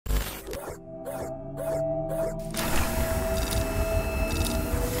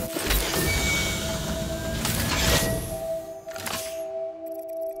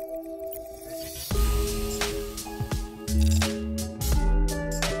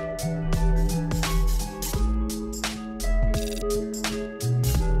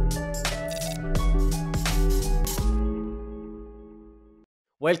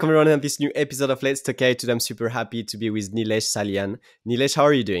Welcome everyone on this new episode of Let's Talk AI. Today I'm super happy to be with Neelesh Salian. Neelesh, how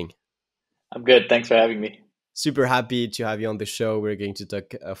are you doing? I'm good. Thanks for having me. Super happy to have you on the show. We're going to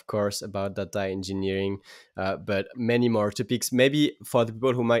talk, of course, about data engineering, but many more topics. Maybe for the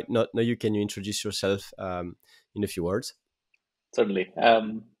people who might not know you, can you introduce yourself in a few words? Certainly. I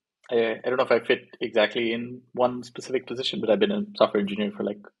don't know if I fit exactly in one specific position, but I've been a software engineer for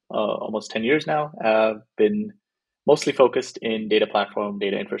almost 10 years now. Been mostly focused in data platform,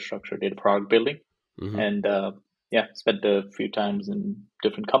 data infrastructure, data product building. Mm-hmm. And yeah, spent a few times in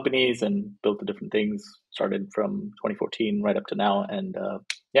different companies and built the different things. Started from 2014 right up to now. And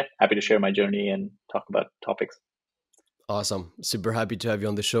yeah, happy to share my journey and talk about topics. Awesome. Super happy to have you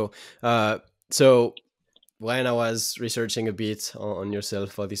on the show. So when I was researching a bit on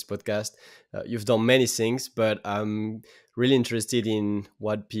yourself for this podcast, you've done many things, but I'm really interested in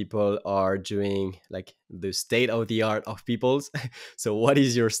what people are doing, like the state of the art of people's. So, what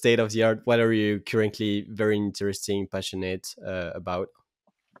is your state of the art? What are you currently very interesting, passionate about?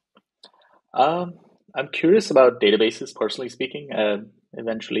 Um, I'm curious about databases, personally speaking.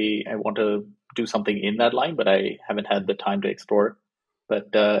 Eventually, I want to do something in that line, but I haven't had the time to explore. But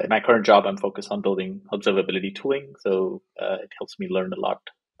in my current job, I'm focused on building observability tooling, so it helps me learn a lot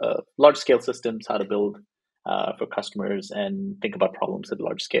of large scale systems, how to build for customers, and think about problems at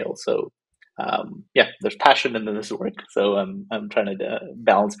large scale. So yeah, there's passion and then there's work. So I'm trying to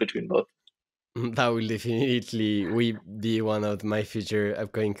balance between both. That will definitely be one of my future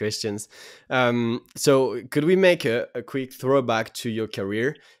upcoming questions. So, could we make a quick throwback to your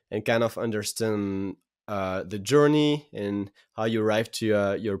career and kind of understand the journey and how you arrived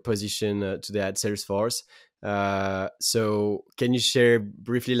to your position today at Salesforce? So, can you share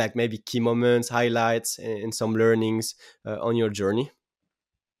briefly, like maybe key moments, highlights, and some learnings on your journey?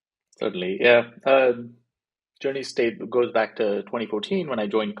 Certainly, yeah. Journey state goes back to 2014 when I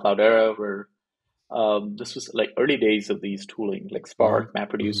joined Cloudera, where this was like early days of these tooling, like Hmm. Spark,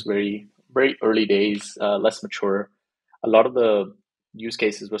 MapReduce, Hmm. very early days, less mature. A lot of the use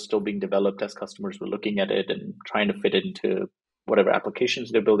cases were still being developed as customers were looking at it and trying to fit it into whatever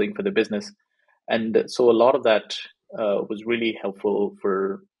applications they're building for their business. And so a lot of that was really helpful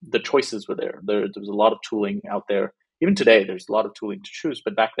for the choices were there. There was a lot of tooling out there. Even today, there's a lot of tooling to choose,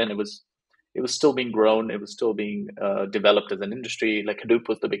 but back then it was still being grown. It was still being developed as an industry. Like Hadoop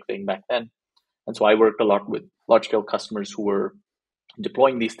was the big thing back then, and so I worked a lot with large scale customers who were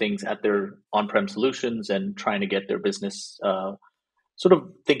deploying these things at their on-prem solutions and trying to get their business sort of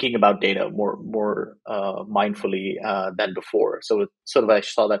thinking about data more mindfully than before. So it, sort of I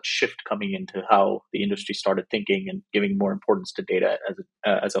saw that shift coming into how the industry started thinking and giving more importance to data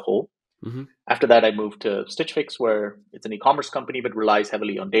as a whole. Hmm. After that, I moved to Stitch Fix, where it's an e-commerce company but relies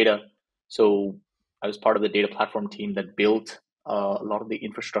heavily on data. So I was part of the data platform team that built a lot of the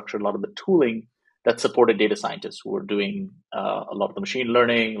infrastructure, a lot of the tooling that supported data scientists who were doing a lot of the machine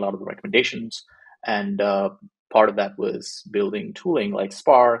learning, a lot of the recommendations, and part of that was building tooling like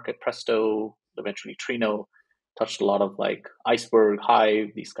Spark, Presto, eventually Trino. Touched a lot of like Iceberg,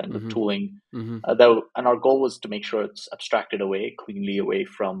 Hive, these kinds of Hmm. tooling. Hmm. And our goal was to make sure it's abstracted away, cleanly away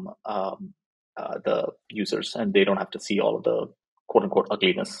from the users, and they don't have to see all of the quote unquote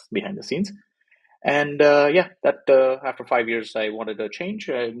ugliness behind the scenes. And yeah, that after 5 years, I wanted a change.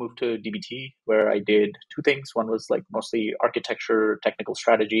 I moved to DBT, where I did two things. One was like mostly architecture, technical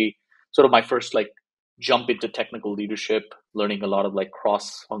strategy, sort of my first like jump into technical leadership, learning a lot of like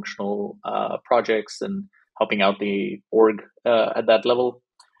cross-functional projects and helping out the org at that level.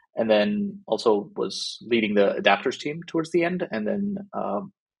 And then also was leading the adapters team towards the end. And then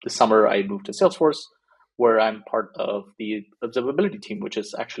this summer, I moved to Salesforce, where I'm part of the observability team, which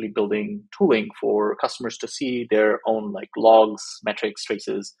is actually building tooling for customers to see their own like logs, metrics,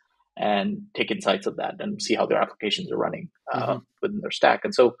 traces, and take insights of that and see how their applications are running Hmm. within their stack.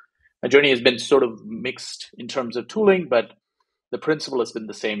 And so my journey has been sort of mixed in terms of tooling, but the principle has been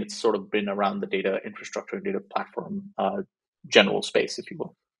the same. It's sort of been around the data infrastructure, data platform, general space, if you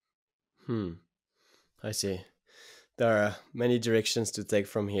will. Hmm. I see. There are many directions to take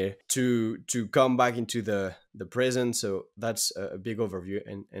from here to come back into the present. So that's a big overview,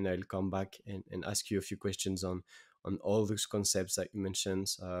 and I'll come back and ask you a few questions on all those concepts that you mentioned.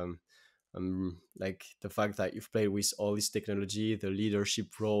 Like the fact that you've played with all this technology, the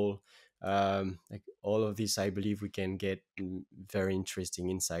leadership role, like all of this, I believe we can get very interesting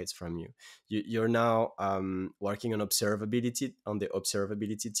insights from you. You're now working on observability on the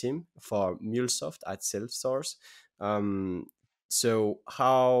observability team for MuleSoft at Salesforce. Um, so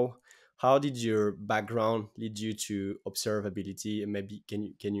how did your background lead you to observability? And maybe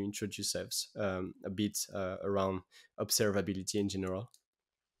can you introduce us a bit around observability in general?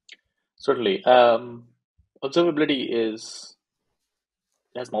 Certainly. Observability is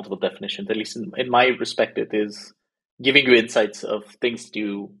has multiple definitions. At least in my perspective, is giving you insights of things that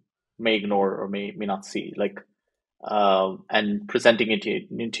you may ignore or may not see, like and presenting it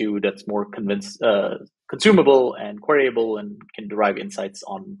into that's more consumable and queryable and can derive insights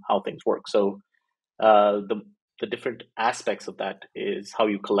on how things work. So the different aspects of that is how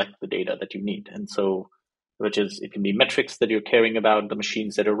you collect the data that you need, and so which is it can be metrics that you're caring about, the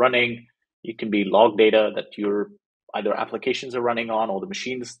machines that are running. It can be log data that your either applications are running on or the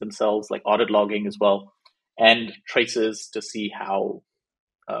machines themselves, like audit logging as well, and traces to see how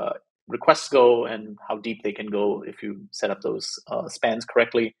uh, requests go and how deep they can go if you set up those spans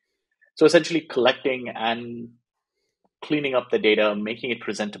correctly. So essentially, collecting and cleaning up the data, making it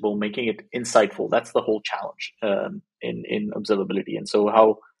presentable, making it insightful. That's the whole challenge in observability. And so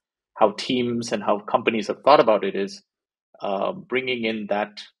how teams and how companies have thought about it is bringing in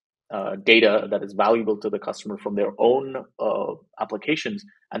that data that is valuable to the customer from their own applications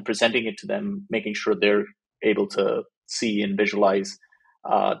and presenting it to them, making sure they're able to see and visualize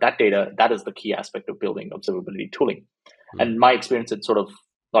that data. That is the key aspect of building observability tooling. Mm. And my experience in sort of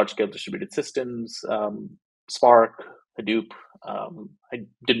large scale distributed systems, Spark, Hadoop. I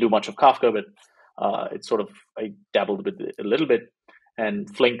didn't do much of Kafka, but it's sort of I dabbled with it a little bit,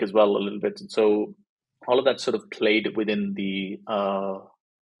 and Flink as well a little bit. And so all of that sort of played within the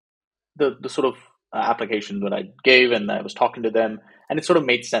sort of application that I gave, and I was talking to them, and it sort of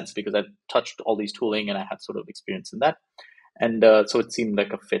made sense because I touched all these tooling and I had sort of experience in that, and so it seemed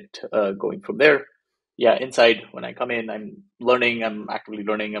like a fit going from there. Yeah, inside when I come in, I'm learning, I'm actively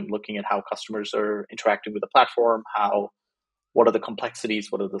learning, I'm looking at how customers are interacting with the platform, how what are the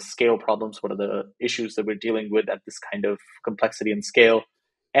complexities, what are the scale problems, what are the issues that we're dealing with at this kind of complexity and scale,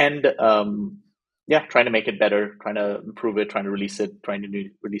 and yeah, trying to make it better, trying to improve it, trying to release it, trying to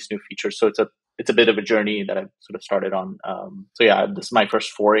release new features. So it's a bit of a journey that I've sort of started on. So yeah, this is my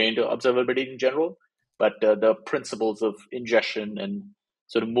first foray into observability in general, but the principles of ingestion and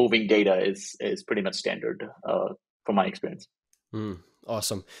sort of moving data is pretty much standard from my experience. Mm,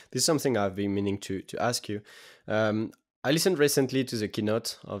 awesome. This is something I've been meaning to ask you. Um, I listened recently to the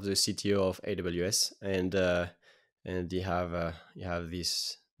keynote of the CTO of AWS, and you have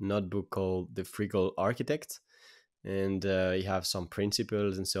this notebook called the Frugal Architect, and you have some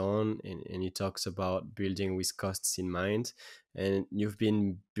principles and so on, and he talks about building with costs in mind. And you've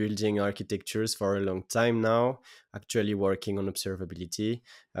been building architectures for a long time now, actually working on observability.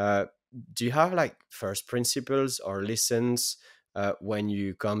 Uh, do you have like first principles or lessons when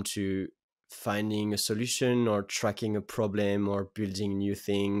you come to finding a solution or tracking a problem or building new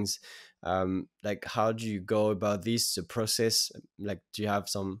things? Like, how do you go about this, the process? Like, do you have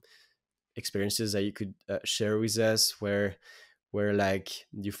some experiences that you could share with us where like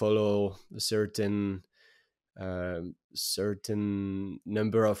you follow a certain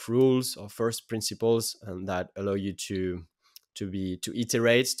number of rules or first principles, and that allow you to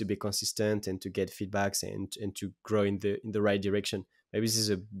iterate, to be consistent, and to get feedbacks, and to grow in the right direction? Maybe this is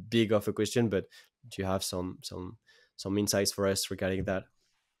a big of a question, but do you have some insights for us regarding that?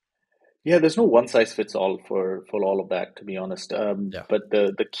 Yeah, there's no one size fits all for all of that, to be honest. Yeah. But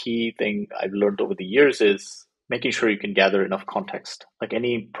the key thing I've learned over the years is making sure you can gather enough context. Like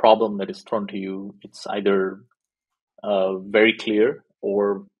any problem that is thrown to you, it's either very clear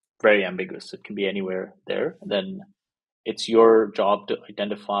or very ambiguous. It can be anywhere there. Then it's your job to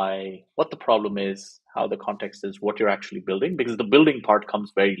identify what the problem is, how the context is, what you're actually building, because the building part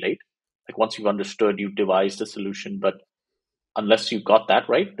comes very late. Like once you've understood, you've devised a solution, but unless you got that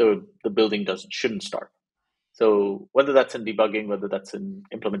right, the building doesn't shouldn't start. So whether that's in debugging, whether that's in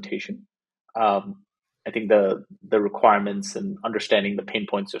implementation, um, I think the requirements and understanding the pain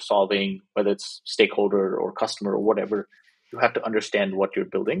points you're solving, whether it's stakeholder or customer or whatever, you have to understand what you're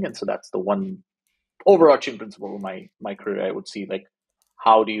building. And so that's the one overarching principle of my career. I would see like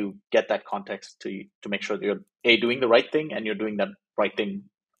how do you get that context to make sure that you're doing the right thing and you're doing that right thing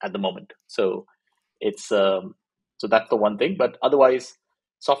at the moment. So it's so that's the one thing. But otherwise,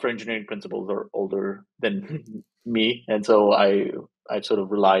 software engineering principles are older than me, and so I've sort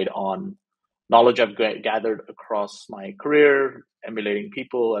of relied on knowledge I've gathered across my career, emulating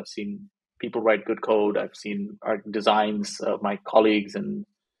people. I've seen people write good code. I've seen art designs of my colleagues and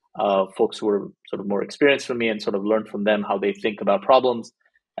folks who are sort of more experienced from me, and sort of learn from them how they think about problems,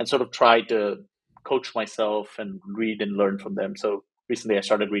 and sort of try to coach myself and read and learn from them. So recently I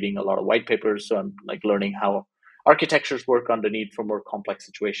started reading a lot of white papers, so I'm like learning how architectures work underneath for more complex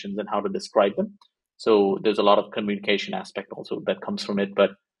situations and how to describe them. So there's a lot of communication aspect also that comes from it.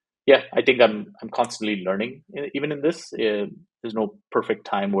 But yeah, I think I'm constantly learning. Even in this, there's no perfect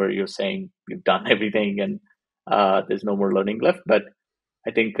time where you're saying you've done everything and there's no more learning left. But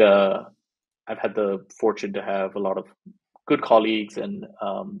I think I've had the fortune to have a lot of good colleagues and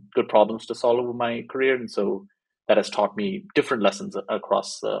good problems to solve over my career, and so that has taught me different lessons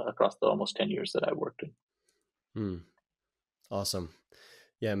across the almost 10 years that I worked in. Hmm. Awesome.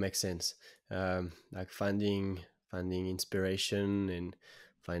 Yeah, makes sense. Like finding inspiration and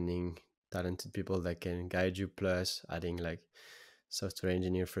finding talented people that can guide you, plus adding like software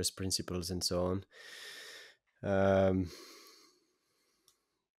engineer first principles and so on. Um,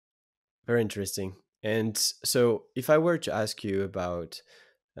 Very interesting. And so, if I were to ask you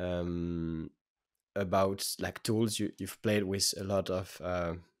um, about like tools, you've played with a lot of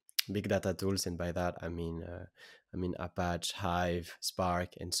big data tools, and by that I mean Apache, Hive, Spark,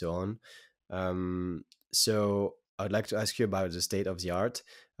 and so on. So I'd like to ask you about the state of the art.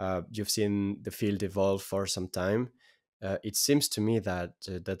 You've seen the field evolve for some time. It seems to me that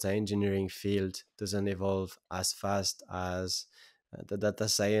the data engineering field doesn't evolve as fast as the data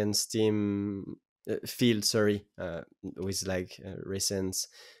science team field. Sorry, with like recent,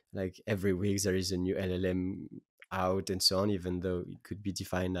 like every week there is a new LLM out and so on, even though it could be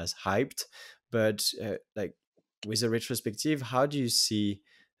defined as hyped. But like with a retrospective, how do you see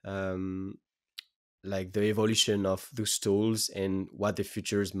um, like the evolution of those tools and what the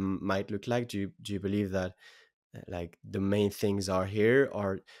futures might look like? Do you believe that like the main things are here,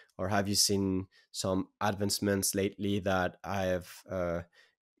 or have you seen some advancements lately that have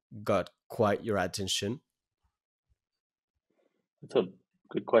got quite your attention? That's a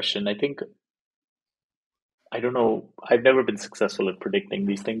good question. I think I don't know. I've never been successful at predicting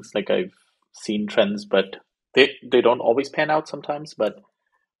these things. Like I've seen trends, but they don't always pan out sometimes. But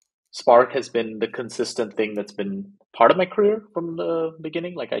Spark has been the consistent thing that's been part of my career from the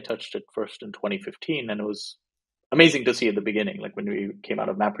beginning. Like I touched it first in 2015, and it was amazing to see at the beginning, like when we came out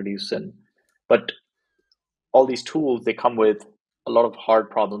of MapReduce. And but all these tools, they come with a lot of hard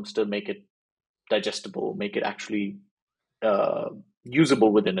problems to make it digestible, make it actually uh,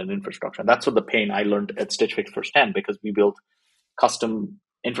 usable within an infrastructure. And that's what the pain I learned at Stitch Fix firsthand, because we built custom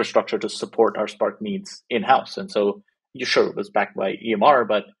infrastructure to support our Spark needs in house. And so, you sure it was backed by EMR,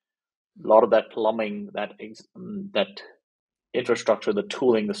 but a lot of that plumbing, that infrastructure, the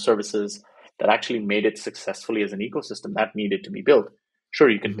tooling, the services that actually made it successfully as an ecosystem, that needed to be built. Sure,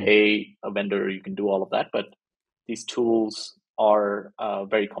 you can Hmm. pay a vendor, you can do all of that, but these tools are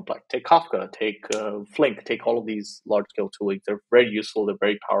very complex. Take Kafka, take Flink, take all of these large scale toolings. They're very useful, they're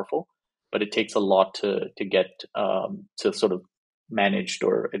very powerful, but it takes a lot to get to sort of managed,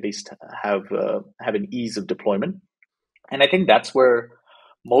 or at least have an ease of deployment. And I think that's where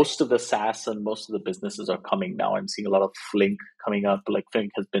most of the SaaS and most of the businesses are coming now. I'm seeing a lot of Flink coming up. Like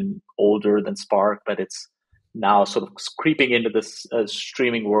Flink has been older than Spark, but it's now sort of creeping into this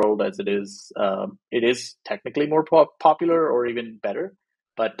streaming world as it is. It is technically more popular or even better,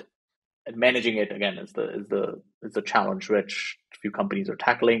 but managing it again is the challenge which few companies are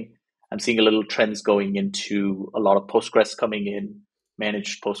tackling. I'm seeing a little trends going into a lot of Postgres coming in,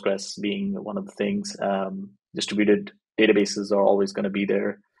 managed Postgres being one of the things. Distributed databases are always going to be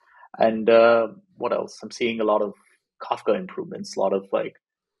there. And what else? I'm seeing a lot of Kafka improvements, a lot of like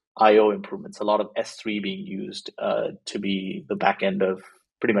IO improvements, a lot of S3 being used to be the back end of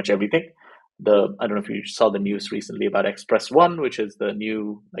pretty much everything. I don't know if you saw the news recently about Express One, which is the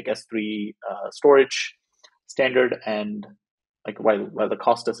new like S3 storage standard, and like while the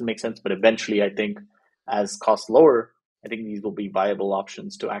cost doesn't make sense, but eventually I think as costs lower, I think these will be viable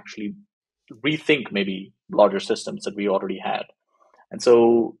options to actually rethink maybe larger systems that we already had. And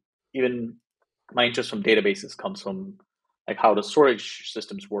so even my interest from databases comes from like how do storage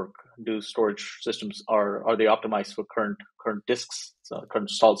systems work? Do storage systems are they optimized for current disks, so current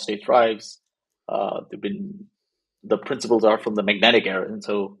solid state drives? They've been the principles are from the magnetic era, and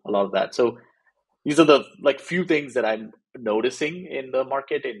so a lot of that. So these are the like few things that I'm noticing in the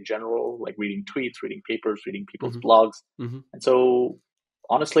market in general, like reading tweets, reading papers, reading people's Hmm. blogs. Hmm. And so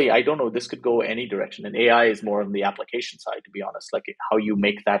honestly, I don't know, this could go any direction. And AI is more on the application side, to be honest, like how you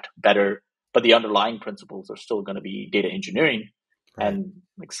make that better. But the underlying principles are still going to be data engineering Right. and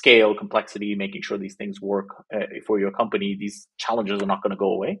like scale, complexity, making sure these things work for your company. These challenges are not going to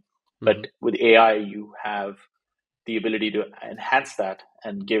go away. But Hmm. with AI, you have the ability to enhance that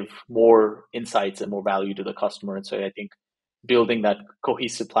and give more insights and more value to the customer. And so I think building that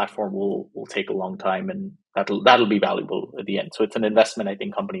cohesive platform will take a long time, and that'll be valuable at the end. So it's an investment I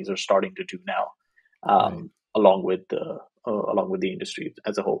think companies are starting to do now, Right. along with the industry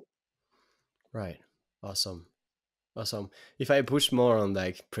as a whole. Right. Awesome. Awesome. If I push more on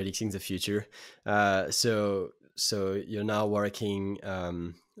like predicting the future, so you're now working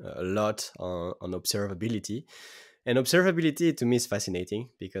a lot on observability, and observability to me is fascinating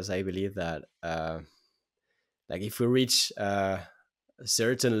because I believe that like if we reach a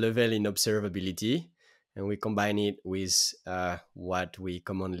certain level in observability and we combine it with what we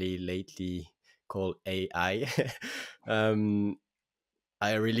commonly lately call AI, um,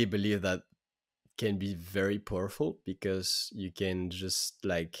 I really believe that can be very powerful because you can just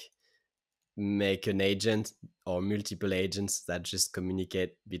like make an agent or multiple agents that just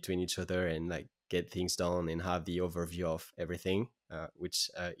communicate between each other and like get things done and have the overview of everything, which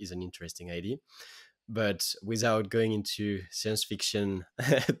is an interesting idea. But without going into science fiction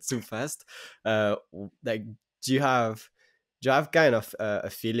too fast, like do you have kind of a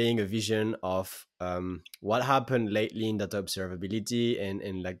feeling, a vision of what happened lately in data observability,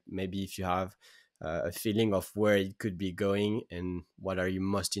 and like maybe if you have a feeling of where it could be going and what are you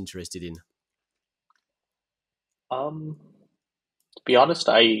most interested in? Um, to be honest,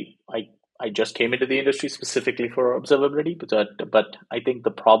 I just came into the industry specifically for observability, but I think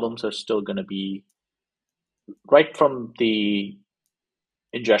the problems are still going to be right from the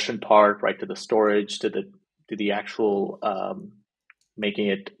ingestion part, right to the storage, to the actual making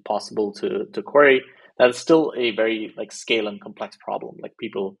it possible to query. That is still a very like scale and complex problem. Like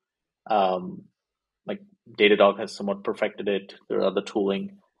people, um, like Datadog has somewhat perfected it. There are other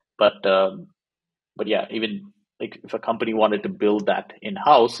tooling, but but yeah, even like if a company wanted to build that in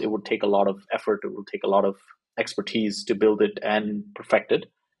house, it would take a lot of effort. It would take a lot of expertise to build it and perfect it.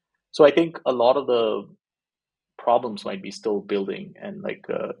 So I think a lot of the problems might be still building and like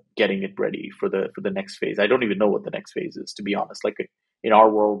getting it ready for the next phase. I don't even know what the next phase is, to be honest. Like in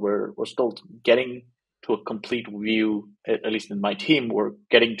our world, we're still getting to a complete view. At least in my team, we're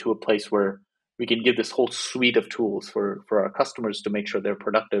getting to a place where we can give this whole suite of tools for our customers to make sure they're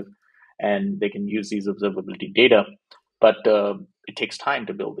productive and they can use these observability data. But it takes time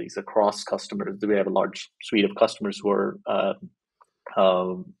to build these across customers. We have a large suite of customers who are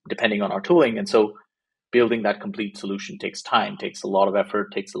depending on our tooling, and so building that complete solution takes time, takes a lot of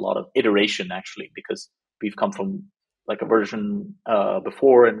effort, takes a lot of iteration actually, because we've come from like a version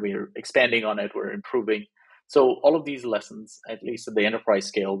before and we're expanding on it, we're improving. So all of these lessons, at least at the enterprise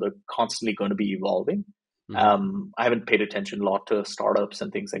scale, they're constantly going to be evolving. Hmm. I haven't paid attention a lot to startups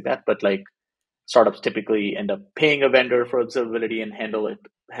and things like that, but like startups typically end up paying a vendor for observability and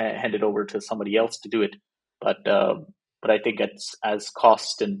hand it over to somebody else to do it. But but I think it's as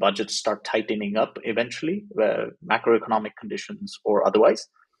cost and budgets start tightening up eventually, macroeconomic conditions or otherwise,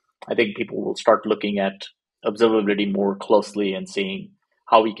 I think people will start looking at observability more closely and seeing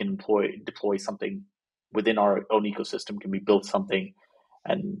how we can deploy something within our own ecosystem. Can we build something?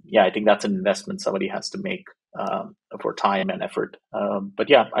 And yeah, I think that's an investment somebody has to make for time and effort. But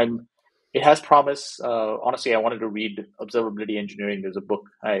yeah, I'm. It has promise. Honestly, I wanted to read Observability Engineering. There's a book.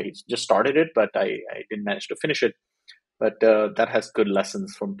 I just started it, but I didn't manage to finish it. But that has good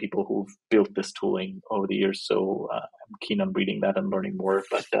lessons from people who've built this tooling over the years. So I'm keen on reading that and learning more.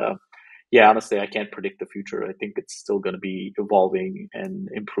 But yeah, honestly, I can't predict the future. I think it's still going to be evolving and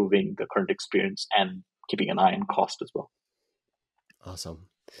improving the current experience and keeping an eye on cost as well. Awesome.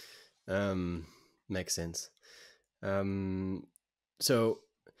 um Makes sense. um so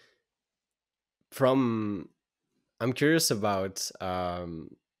from I'm curious about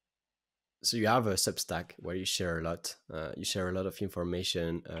so you have a Substack where you share a lot. You share a lot of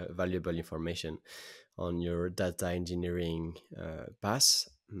information, valuable information on your data engineering path.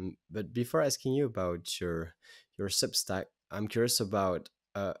 But before asking you about your Substack, I'm curious about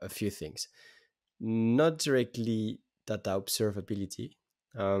a few things. Not directly data observability.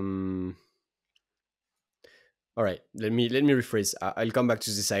 Um, all right, let me rephrase. I'll come back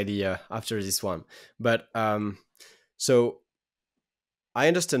to this idea after this one. But so I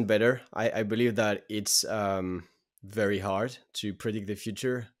understand better. I believe that it's very hard to predict the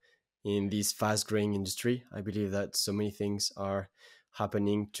future in this fast growing industry. I believe that so many things are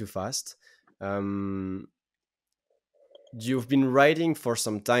happening too fast. Um, you've been writing for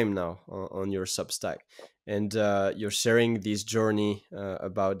some time now on your Substack, and you're sharing this journey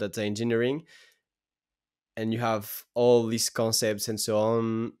about data engineering, and you have all these concepts and so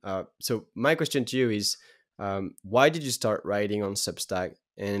on. So my question to you is, why did you start writing on Substack,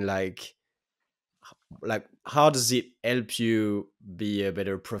 and like how does it help you be a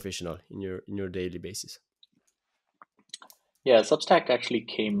better professional in your daily basis? Yeah, Substack actually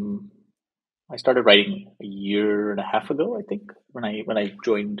came. I started writing a year and a half ago, I think, when I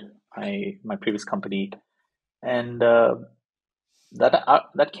joined my previous company, and that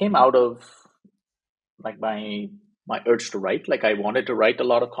came out of like my my urge to write. Like I wanted to write a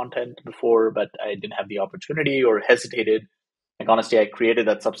lot of content before, but I didn't have the opportunity or hesitated. Like honestly, I created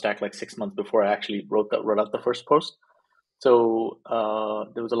that Substack like 6 months before I actually wrote out the first post. So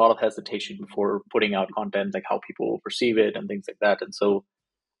there was a lot of hesitation before putting out content, like how people perceive it and things like that. And so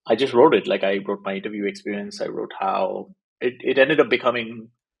I just wrote it. Like I wrote my interview experience. I wrote how it ended up becoming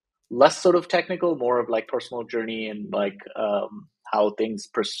less sort of technical, more of like personal journey and like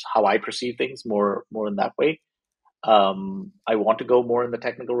how I perceive things more in that way. I want to go more in the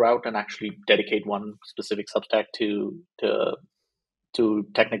technical route and actually dedicate one specific Substack to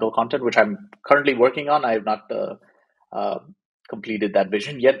technical content, which I'm currently working on. I have not uh, completed that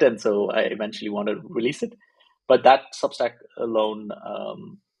vision yet, and so I eventually want to release it. But that Substack alone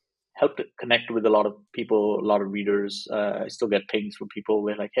helped connect with a lot of people, a lot of readers. I still get pings from people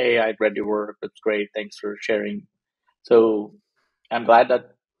with like, "Hey, I read your work. It's great. Thanks for sharing." So I'm glad that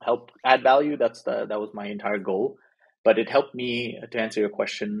helped add value. That was my entire goal. But it helped me, to answer your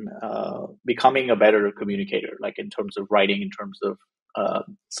question, becoming a better communicator, like in terms of writing, in terms of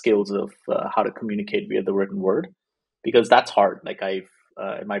skills of how to communicate via the written word, because that's hard. Like I've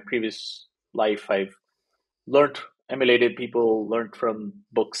in my previous life, I've learned, emulated people, learned from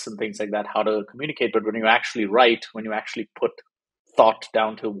books and things like that how to communicate. But when you actually write, when you actually put thought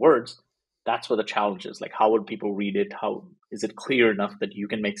down to words, that's where the challenge is. Like, how would people read it? How is it clear enough that you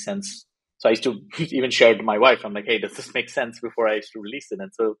can make sense? So I used to even share it to my wife. I'm like, hey, does this make sense, before I used to release it?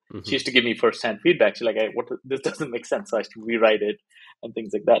 And so she used to give me first-hand feedback. She's like, hey, what, this doesn't make sense. So I used to rewrite it and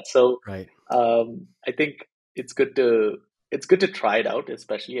things like that. So Right. I think it's good to try it out,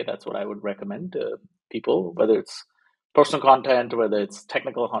 especially. That's what I would recommend to people, whether it's personal content, whether it's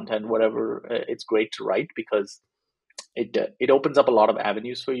technical content, whatever. It's great to write because it opens up a lot of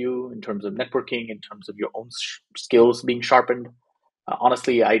avenues for you in terms of networking, in terms of your own skills being sharpened.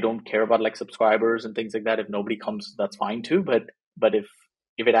 Honestly, I don't care about like subscribers and things like that. If nobody comes, that's fine too. But if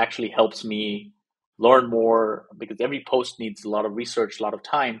it actually helps me learn more, because every post needs a lot of research, a lot of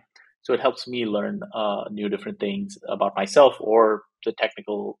time, so it helps me learn new different things about myself or the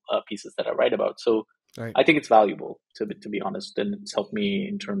technical pieces that I write about. So Right. I think it's valuable, to be honest, and it's helped me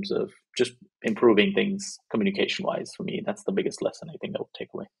in terms of just improving things communication wise. For me, that's the biggest lesson I think I will take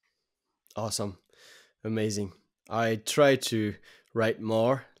away. Awesome. Amazing. I try to write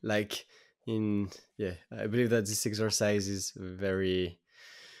more. Like in yeah, I believe that this exercise is very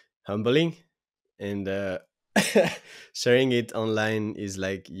humbling, and sharing it online is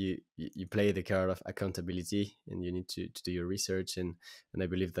like you play the card of accountability, and you need to do your research, and I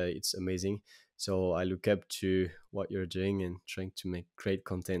believe that it's amazing. So I look up to what you're doing and trying to make great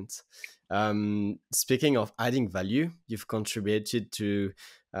content. Speaking of adding value, you've contributed to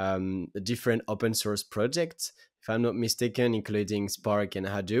different open source projects, if I'm not mistaken, including Spark and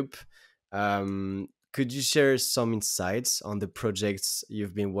Hadoop. Could you share some insights on the projects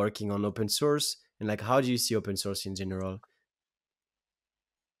you've been working on open source, and like how do you see open source in general?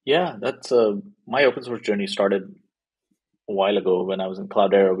 Yeah, that's my open source journey started a while ago when I was in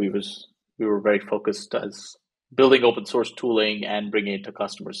Cloudera. We were very focused as building open source tooling and bringing it to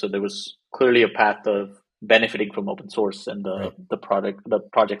customers. So there was clearly a path of benefiting from open source and Right. the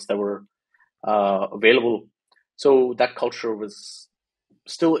projects that were available. So that culture was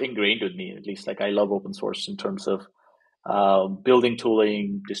still ingrained with me, at least. Like I love open source in terms of building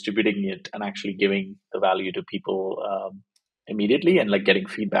tooling, distributing it, and actually giving the value to people immediately and like getting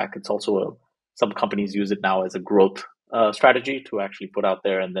feedback. It's also some companies use it now as a growth strategy to actually put out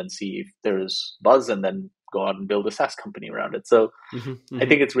there and then see if there's buzz and then go out and build a SaaS company around it. So Hmm. I Hmm.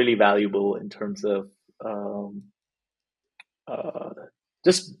 think it's really valuable in terms of um, uh,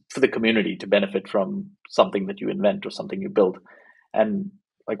 just for the community to benefit from something that you invent or something you build. And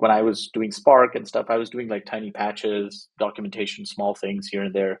like when I was doing Spark and stuff, I was doing like tiny patches, documentation, small things here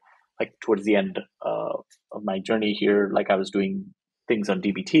and there. Like towards the end of my journey here, like I was doing things on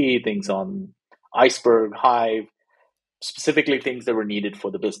DBT, things on Iceberg, Hive, specifically things that were needed for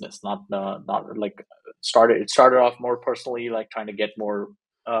the business. Not like started. It started off more personally, like trying to get more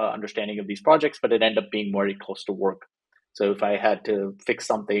understanding of these projects, but it ended up being very close to work. So if I had to fix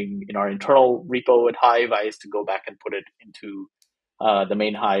something in our internal repo at Hive, I used to go back and put it into the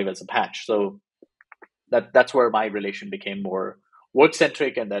main Hive as a patch. So that's where my relation became more work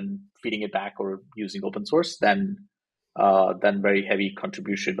centric, and then feeding it back or using open source than very heavy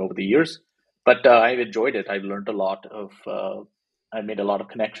contribution over the years. But I've enjoyed it. I've learned a lot of. I made a lot of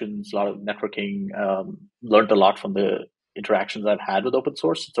connections, a lot of networking. Learned a lot from the interactions I've had with open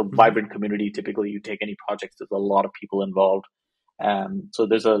source. It's a Hmm. vibrant community. Typically, you take any projects, there's a lot of people involved. So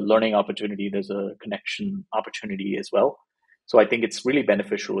there's a learning opportunity, there's a connection opportunity as well. So I think it's really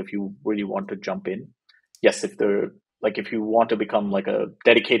beneficial if you really want to jump in. yes, if you want to become like a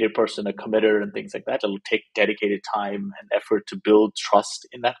dedicated person, a committer and things like that, it'll take dedicated time and effort to build trust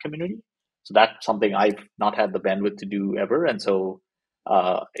in that community. So that's something I've not had the bandwidth to do ever. And so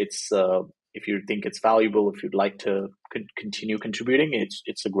it's if you think it's valuable, if you'd like to continue contributing,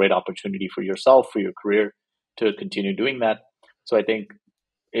 it's a great opportunity for yourself, for your career, to continue doing that. So I think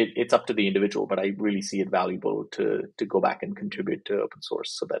it's up to the individual, but I really see it valuable to go back and contribute to open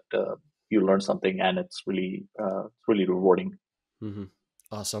source so that you learn something, and it's really rewarding. Hmm.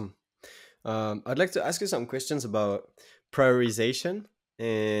 Awesome. I'd like to ask you some questions about prioritization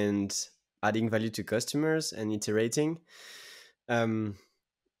and adding value to customers and iterating. Um,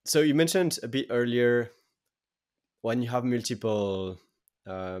 so you mentioned a bit earlier, when you have multiple,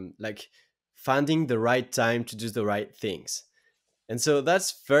 like finding the right time to do the right things. And so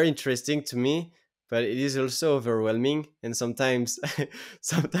that's very interesting to me, but it is also overwhelming. And sometimes,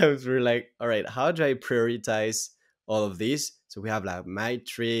 sometimes we're like, all right, how do I prioritize all of this? So we have like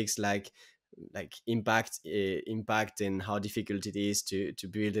metrics, like impact and how difficult it is to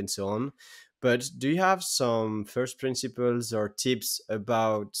build and so on. But do you have some first principles or tips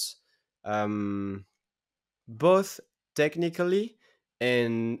about um, both technically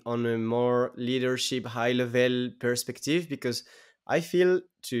and on a more leadership high level perspective? Because I feel,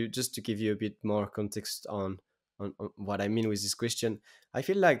 to just to give you a bit more context on what I mean with this question, I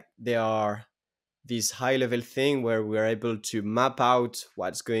feel like there are this high level thing where we're able to map out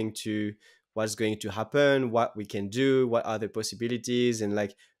what's going to happen, what we can do, what are the possibilities, and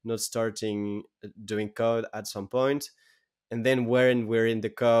like not starting doing code at some point. And then when we're in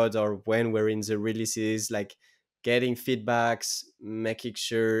the code or when we're in the releases, like getting feedbacks, making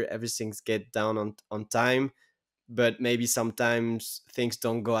sure everything's get down on time. But maybe sometimes things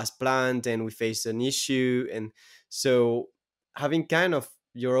don't go as planned and we face an issue. And so having kind of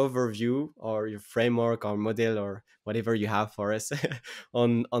your overview or your framework or model or whatever you have for us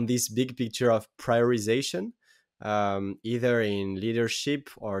on this big picture of prioritization, either in leadership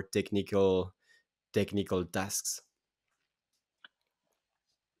or technical tasks.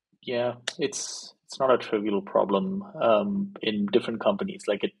 Yeah, it's not a trivial problem in different companies.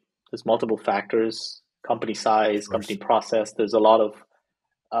 There's multiple factors: company Of size, company course. process. Um, there's a lot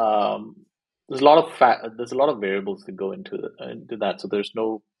of variables that go into that. So there's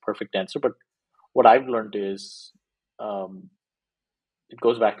no perfect answer. But what I've learned is um, it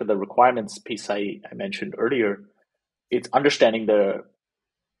goes back to the requirements piece I mentioned earlier. It's understanding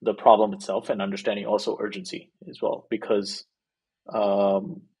the problem itself and understanding also urgency as well, because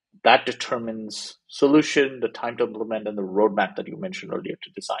um, that determines solution, the time to implement, and the roadmap that you mentioned earlier to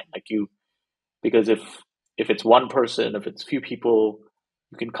design. Because if it's one person, if it's few people,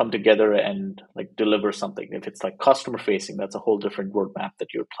 you can come together and like deliver something. If it's like customer facing, that's a whole different roadmap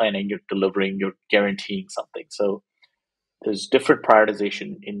that you're planning, you're delivering, you're guaranteeing something. So there's different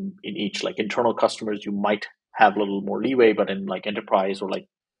prioritization in each. Like internal customers, you might have a little more leeway, but in like enterprise or like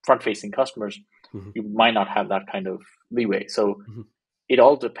front facing customers, Mhm. you might not have that kind of leeway. So Mhm. it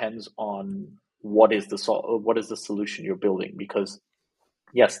all depends on what is the solution you're building, because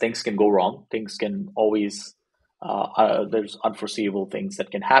yes, things can go wrong, things can always there's unforeseeable things that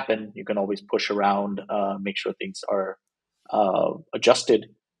can happen. You can always push around, make sure things are adjusted,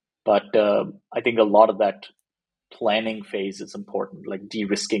 but I think a lot of that planning phase is important, like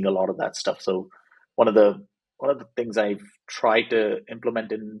de-risking a lot of that stuff. So one of the one of the things I've tried to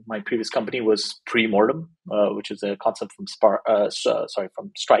implement in my previous company was pre-mortem, which is a concept from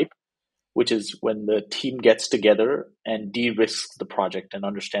from Stripe, which is when the team gets together and de-risks the project and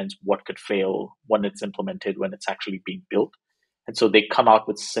understands what could fail when it's implemented, when it's actually being built. And so they come out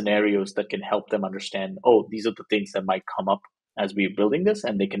with scenarios that can help them understand, oh, these are the things that might come up as we're building this,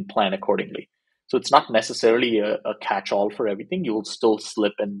 and they can plan accordingly. So it's not necessarily a catch-all for everything. You will still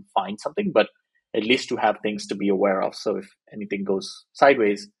slip and find something, but at least to have things to be aware of. So if anything goes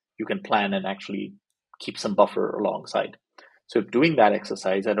sideways, you can plan and actually keep some buffer alongside. So if doing that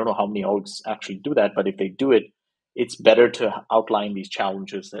exercise, I don't know how many orgs actually do that, but if they do it, it's better to outline these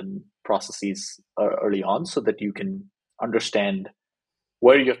challenges and processes early on so that you can understand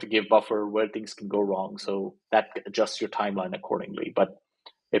where you have to give buffer, where things can go wrong. So that adjusts your timeline accordingly. But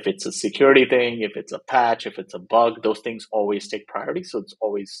if it's a security thing, if it's a patch, if it's a bug, those things always take priority. So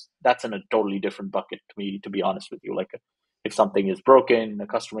that's in a totally different bucket to me, to be honest with you. Like if something is broken, a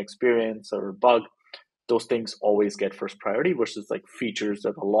customer experience or a bug, those things always get first priority versus like features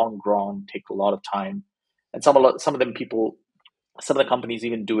that are long drawn, take a lot of time. And some of them people some of the companies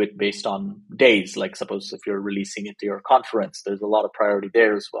even do it based on days. Like suppose if you're releasing it to your conference, there's a lot of priority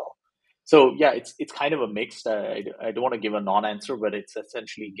there as well. So yeah, it's kind of a mix. I don't want to give a non-answer, but it's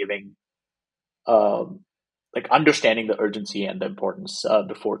essentially giving like understanding the urgency and the importance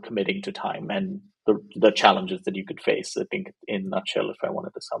before committing to time, and the challenges that you could face. I think, in a nutshell, if I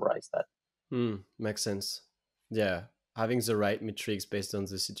wanted to summarize that. Makes sense. Yeah, having the right metrics based on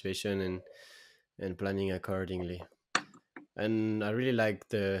the situation and planning accordingly. And I really like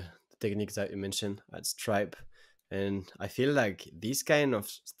the techniques that you mentioned at Stripe, and I feel like these kind of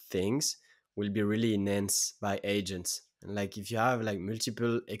things will be really enhanced by agents. And like if you have like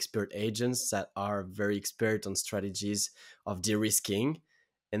multiple expert agents that are very expert on strategies of de-risking,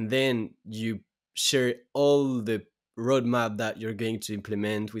 and then you share all the roadmap that you're going to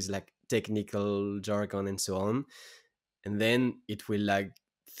implement with like technical jargon and so on, and then it will like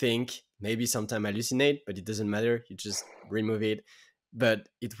think, maybe sometime hallucinate, but it doesn't matter, you just remove it, but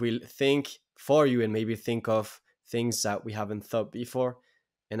it will think for you and maybe think of things that we haven't thought before.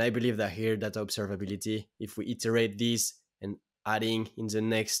 And I believe that here, data observability, if we iterate this and adding in the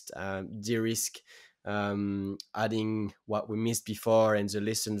next de-risk, adding what we missed before and the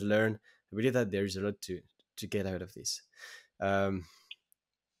lessons learned, I believe that there's a lot to get out of this. Do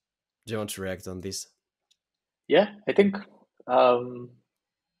you want to react on this? Yeah, I think um,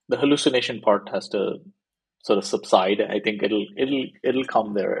 the hallucination part has to sort of subside. I think it'll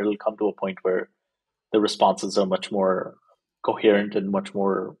come there. It'll come to a point where the responses are much more coherent and much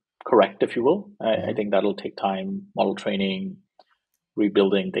more correct, if you will. I Mm-hmm. think that'll take time, model training,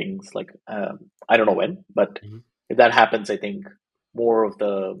 rebuilding things. Like I don't know when, but Mm-hmm. if that happens, I think more of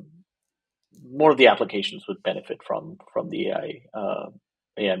the more of the applications would benefit from the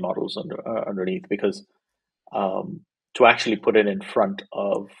AI models underneath, because to actually put it in front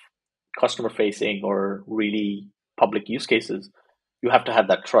of customer facing or really public use cases, you have to have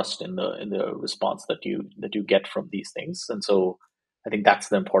that trust in the response that you get from these things. And so I think that's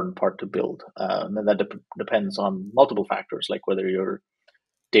the important part to build, and that depends on multiple factors, like whether your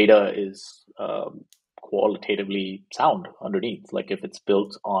data is qualitatively sound underneath, like if it's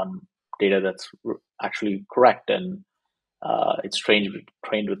built on data that's actually correct, and it's trained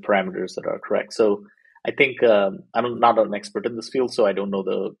with parameters that are correct. So I think I'm not an expert in this field, so I don't know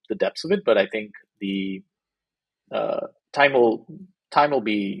the depths of it. But I think the uh, time will time will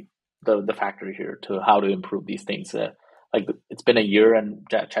be the factor here to how to improve these things. Like it's been a year, and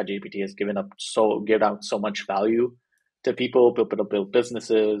ChatGPT has given out so much value to people. People build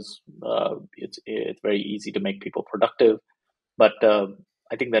businesses. It's very easy to make people productive, but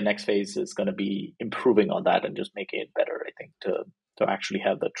I think the next phase is going to be improving on that and just making it better. I think to actually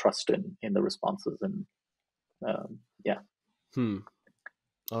have the trust in the responses, and yeah. Hmm.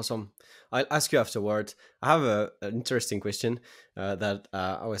 Awesome. I'll ask you afterward. I have an interesting question that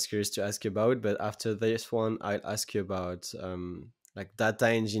I was curious to ask you about, but after this one, I'll ask you about like data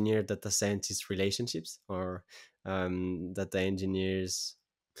engineer, data scientist relationships, or data engineers.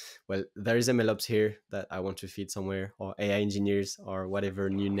 Well, there is MLOps here that I want to feed somewhere, or AI engineers, or whatever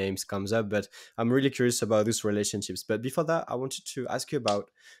new names comes up. But I'm really curious about these relationships. But before that, I wanted to ask you about,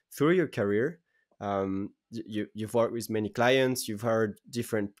 through your career, you've worked with many clients, you've heard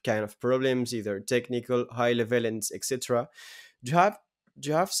different kind of problems, either technical, high level, and etc. Do you have do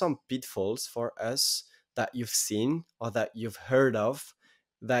you have some pitfalls for us that you've seen or that you've heard of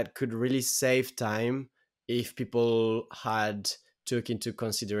that could really save time if people had took into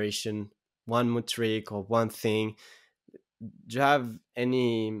consideration one metric or one thing? Do you have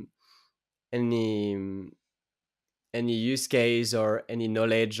any any use case or any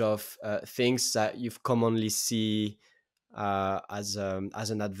knowledge of things that you've commonly see as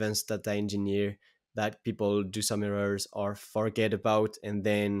an advanced data engineer that people do some errors or forget about and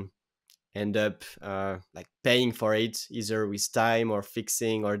then end up like paying for it, either with time or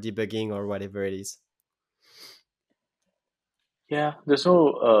fixing or debugging or whatever it is? Yeah, there's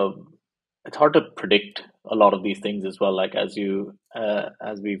no. It's hard to predict a lot of these things as well. Like as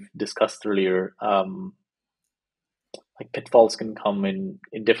we've discussed earlier, like pitfalls can come in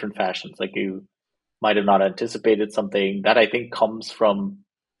different fashions. Like you might have not anticipated something that I think comes from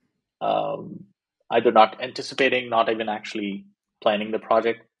um, either not anticipating, not even actually planning the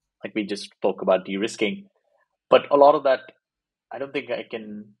project. Like we just spoke about de-risking, but a lot of that, I don't think I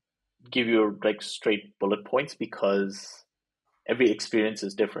can give you like straight bullet points, because every experience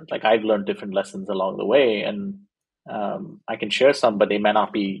is different. Like I've learned different lessons along the way, and I can share some, but they may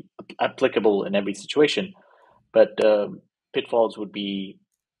not be applicable in every situation. But pitfalls would be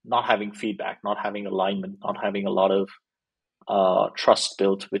not having feedback, not having alignment, not having a lot of trust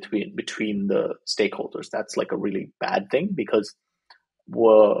built between the stakeholders. That's like a really bad thing, because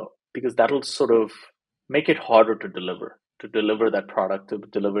that'll sort of make it harder to deliver that product, to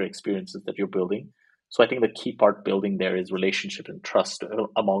deliver experiences that you're building. So I think the key part building there is relationship and trust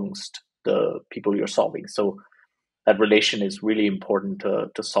amongst the people you're solving. So that relation is really important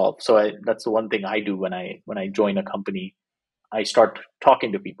to solve. So that's the one thing I do when I join a company. I start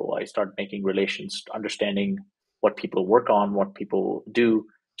talking to people. I start making relations, understanding what people work on, what people do,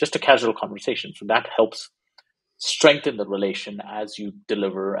 just a casual conversation. So that helps strengthen the relation as you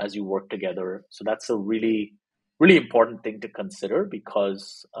deliver, as you work together. So that's a really, really important thing to consider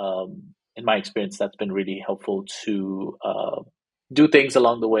because, in my experience, that's been really helpful to do things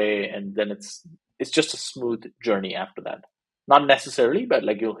along the way, and then it's just a smooth journey after that. Not necessarily, but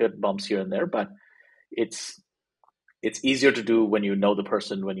like you'll hit bumps here and there, but it's it's easier to do when you know the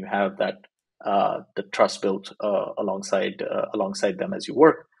person, when you have that the trust built alongside them as you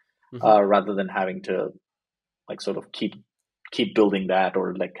work, Hmm. rather than having to like sort of keep building that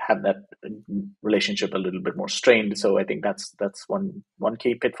or like have that relationship a little bit more strained. So I think that's one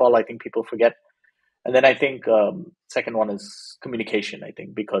key pitfall I think people forget. And then I think second one is communication. I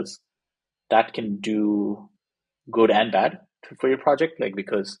think because that can do good and bad for your project. Like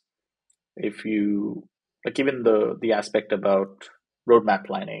because if you like even the aspect about roadmap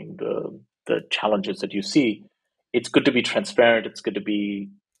planning, the challenges that you see, it's good to be transparent. It's good to be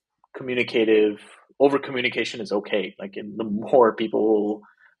communicative. Over communication is okay. Like the more people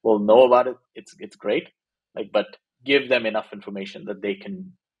will know about it, it's great. Like, but give them enough information that they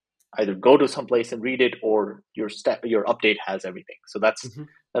can either go to some place and read it, or your update has everything. So Hmm.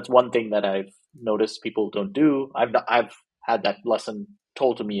 that's one thing that I've noticed people don't do. I've had that lesson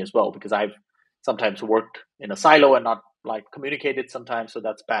told to me as well because I've sometimes worked in a silo and not like communicated sometimes. So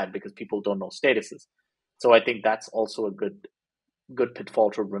that's bad because people don't know statuses. So I think that's also a good pitfall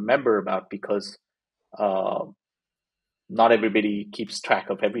to remember about because uh, not everybody keeps track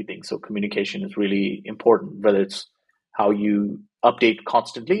of everything. So communication is really important, whether it's how you update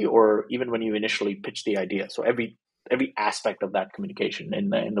constantly or even when you initially pitch the idea. So every aspect of that communication in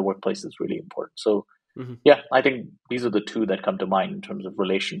the workplace is really important. So Hmm. yeah, I think these are the two that come to mind in terms of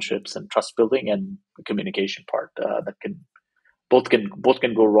relationships and trust building and the communication part that can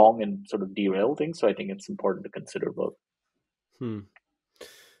go wrong and sort of derail things. So I think it's important to consider both. Hmm.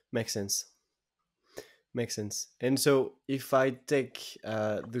 Makes sense. Makes sense. And so, if I take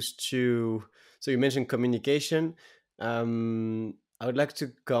those two, so you mentioned communication. I would like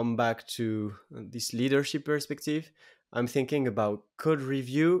to come back to this leadership perspective. I'm thinking about code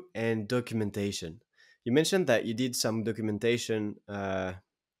review and documentation. You mentioned that you did some documentation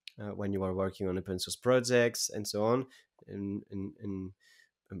when you were working on open source projects and so on, and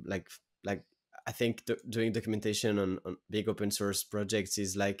like I think doing documentation on big open source projects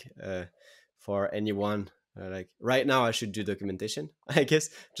is like for anyone. Like right now, I should do documentation, I guess,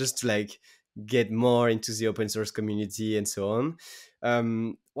 just to like get more into the open source community and so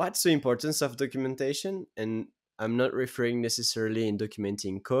on. What's the importance of documentation? And I'm not referring necessarily in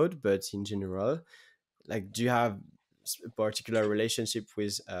documenting code, but in general. Like, do you have a particular relationship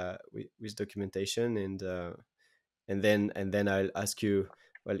with documentation? And then I'll ask you,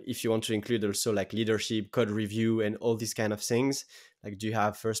 well, if you want to include also like leadership, code review, and all these kind of things. Like, do you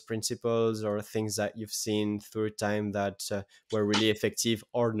have first principles or things that you've seen through time that were really effective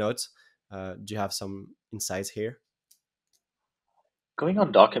or not? Do you have some insights here? Going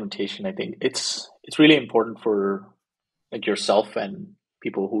on documentation, I think it's really important for like yourself and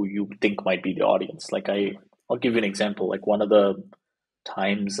people who you think might be the audience. I'll give you an example. Like one of the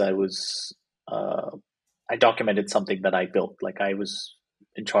times uh, I documented something that I built. Like I was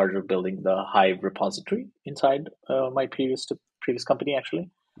in charge of building the Hive repository inside my previous company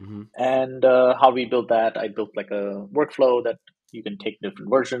actually. Mm-hmm. And how we built that, I built like a workflow that you can take different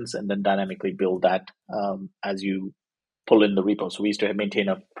versions and then dynamically build that as you pull in the repo. So we used to maintain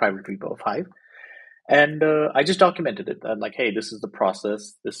a private repo of Hive, and I just documented it. I'm like, hey, this is the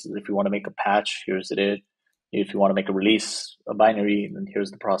process. This is if you want to make a patch, here's it. If you want to make a release, a binary, then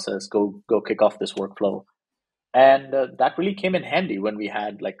here's the process. Go kick off this workflow, and that really came in handy when we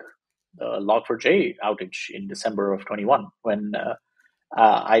had like Log4j outage in December of 21 when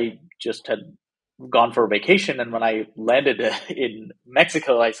I just had gone for a vacation, and when I landed in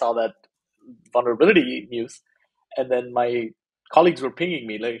Mexico, I saw that vulnerability news, and then my colleagues were pinging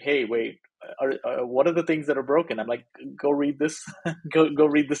me like, "Hey, wait, what are the things that are broken?" I'm like, "Go read this, go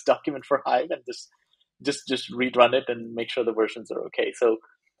read this document for Hive, and just rerun it and make sure the versions are okay." So,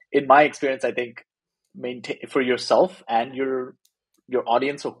 in my experience, I think maintain for yourself and your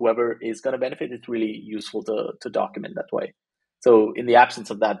audience or whoever is going to benefit, it's really useful to document that way. So in the absence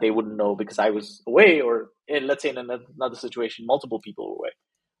of that, they wouldn't know because I was away, or let's say in another situation, multiple people were away.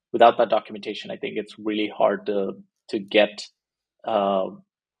 Without that documentation, I think it's really hard to get uh,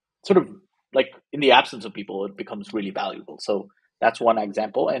 sort of like in the absence of people, it becomes really valuable. So that's one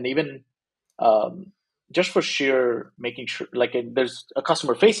example. And even um, just for sheer making sure, like there's a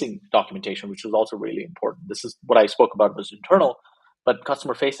customer facing documentation, which is also really important. This is what I spoke about was internal, but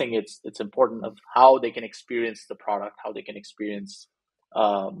customer facing, it's important of how they can experience the product, how they can experience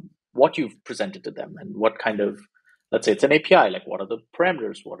what you've presented to them, and what kind of, let's say it's an API, like what are the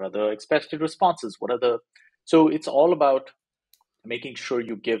parameters, what are the expected responses, what are the, so it's all about making sure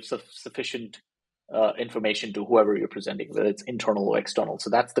you give sufficient information to whoever you're presenting, whether it's internal or external. So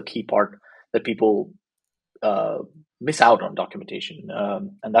that's the key part that people uh, miss out on documentation,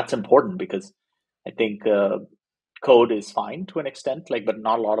 and that's important because I think code is fine to an extent, like, but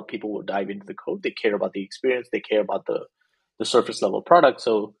not a lot of people will dive into the code. They care about the experience, they care about the surface level product.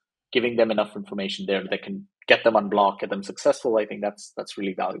 So giving them enough information there that can get them unblocked, get them successful, I think that's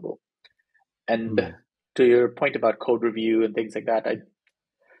really valuable. And Hmm. to your point about code review and things like that, I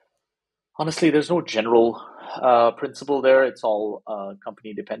honestly, there's no general principle there. It's all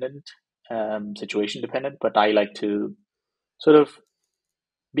company dependent, situation dependent. But I like to sort of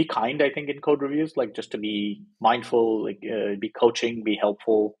be kind, I think, in code reviews, like just to be mindful, like be coaching, be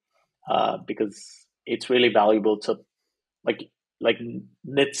helpful, because it's really valuable to like like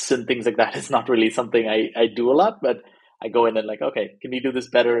nits and things like that is not really something I do a lot, but I go in and like, okay, can we do this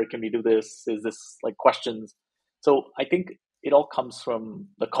better? Can we do this? Is this like questions? So I think it all comes from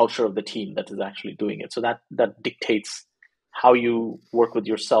the culture of the team that is actually doing it. So that dictates how you work with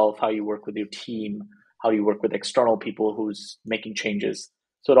yourself, how you work with your team, how you work with external people who's making changes.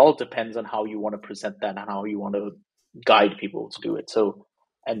 So it all depends on how you want to present that and how you want to guide people to do it. So,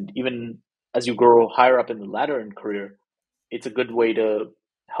 and even as you grow higher up in the ladder in career, it's a good way to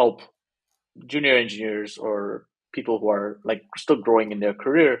help junior engineers or people who are like still growing in their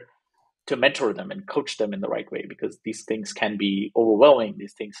career, to mentor them and coach them in the right way, because these things can be overwhelming.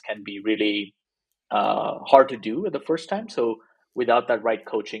 These things can be really hard to do at the first time. So without that right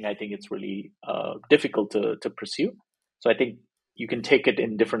coaching, I think it's really difficult to pursue. So I think you can take it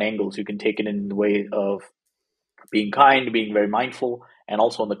in different angles. You can take it in the way of being kind, being very mindful, and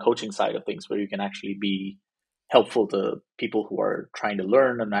also on the coaching side of things, where you can actually be helpful to people who are trying to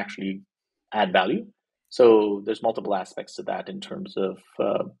learn and actually add value. So there's multiple aspects to that in terms of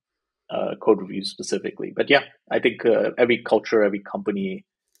code reviews specifically. But yeah, I think every culture, every company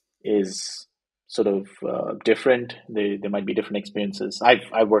is sort of different. There might be different experiences.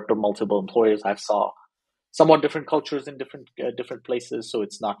 I've worked with multiple employers. I've saw somewhat different cultures in different places, so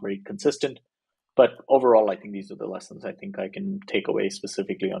it's not very consistent. But overall, I think these are the lessons I think I can take away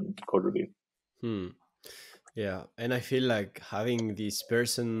specifically on code review. Hmm. Yeah, and I feel like having this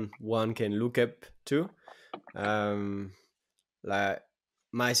person one can look up to, um, like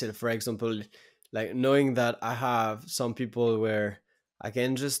myself, for example, like knowing that I have some people where I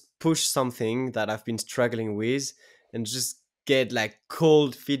can just push something that I've been struggling with and just get like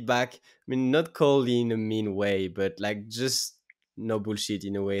cold feedback. I mean, not cold in a mean way, but like just no bullshit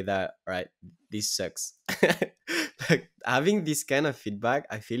in a way that, right, this sucks. Like having this kind of feedback,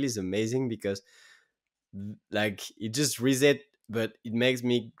 I feel is amazing because like it just reset, but it makes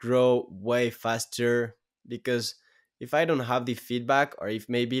me grow way faster. Because if I don't have the feedback, or if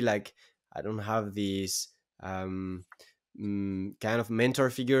maybe like I don't have this um kind of mentor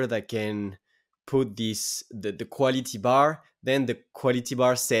figure that can put this the quality bar, then the quality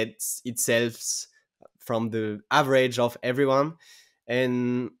bar sets itself from the average of everyone.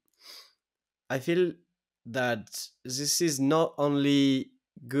 And I feel that this is not only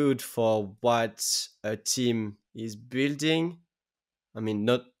good for what a team is building. I mean,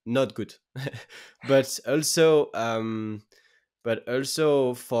 not good, but also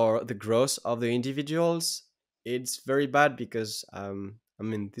for the growth of the individuals. It's very bad because I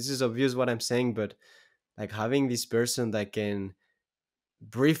mean, this is obvious what I'm saying, but like having this person that can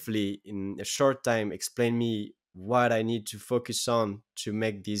briefly in a short time explain me what I need to focus on to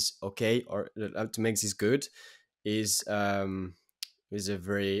make this okay, or to make this good, is a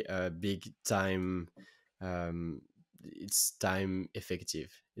very big time. It's time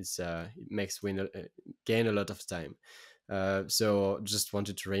effective. It makes gain a lot of time. So just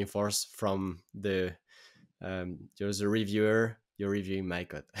wanted to reinforce from the you're the reviewer, you're reviewing my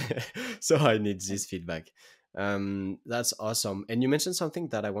code. So I need this feedback. That's awesome. And you mentioned something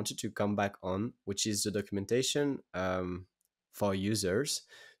that I wanted to come back on, which is the documentation for users.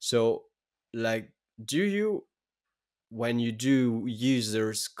 So like, do you, when you do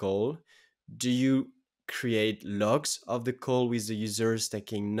users call, do you create logs of the call with the users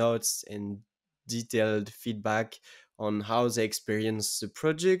taking notes and detailed feedback on how they experience the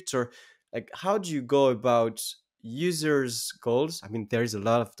project? Or like, how do you go about users calls? I mean, there is a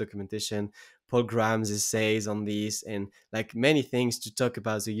lot of documentation programs essays on this, and like many things to talk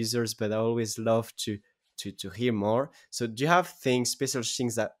about the users. But I always love to hear more. So do you have things, special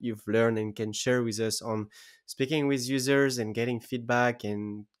things that you've learned and can share with us on speaking with users and getting feedback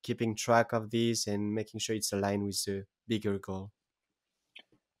and keeping track of this and making sure it's aligned with the bigger goal?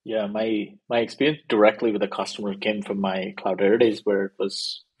 Yeah, my experience directly with a customer came from my Cloud Air days, where it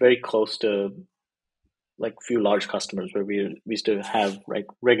was very close to like few large customers, where we used to have like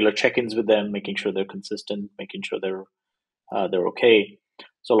regular check-ins with them, making sure they're consistent, making sure they're okay.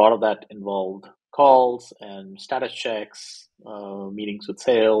 So a lot of that involved calls and status checks, meetings with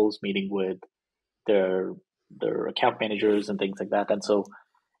sales, meeting with their their account managers and things like that. And so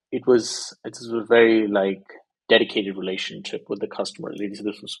it was a very like dedicated relationship with the customer.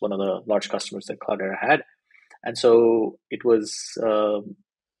 This was one of the large customers that Cloudera had, and so it was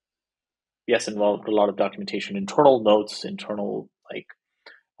yes, involved a lot of documentation, internal notes, internal like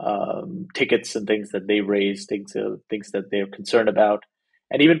tickets and things that they raise, things that they're concerned about,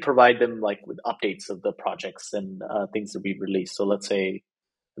 and even provide them like with updates of the projects and things that we release. So let's say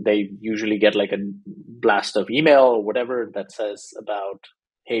they usually get like a blast of email or whatever that says about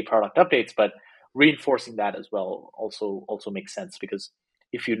hey product updates, but reinforcing that as well also makes sense, because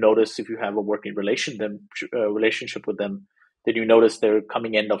if you notice, if you have a working relationship with them, then you notice they're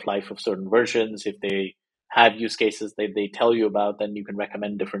coming end of life of certain versions. If they have use cases they tell you about, then you can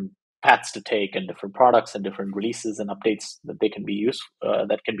recommend different paths to take and different products and different releases and updates that they can be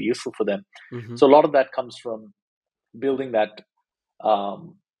that can be useful for them. Mm-hmm. So a lot of that comes from building that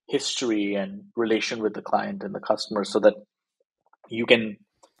um, history and relation with the client and the customer, so that you can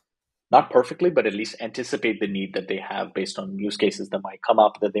not perfectly, but at least anticipate the need that they have based on use cases that might come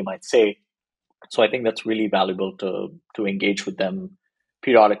up that they might say. So I think that's really valuable to engage with them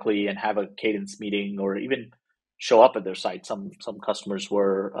periodically and have a cadence meeting, or even show up at their site. Some customers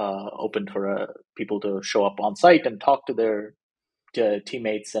were open for people to show up on site and talk to their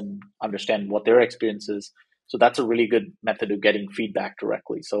teammates and understand what their experience is. So that's a really good method of getting feedback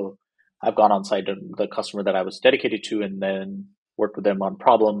directly. So I've gone on site to the customer that I was dedicated to, and then worked with them on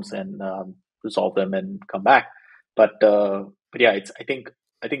problems and resolve them and come back. But yeah, it's I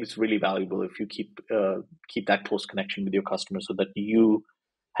think it's really valuable if you keep that close connection with your customers, so that you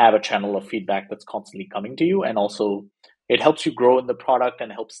have a channel of feedback that's constantly coming to you, and also it helps you grow in the product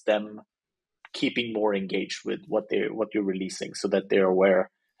and helps them keeping more engaged with what you're releasing, so that they're aware,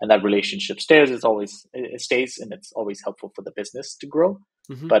 and that relationship stays. It stays, and it's always helpful for the business to grow,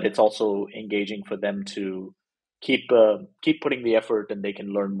 Mm-hmm. but it's also engaging for them to keep putting the effort, and they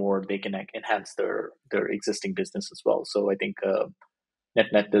can learn more, they can enhance their existing business as well. So I think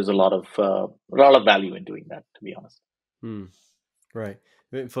net there's a lot of value in doing that, to be honest. Mm. Right.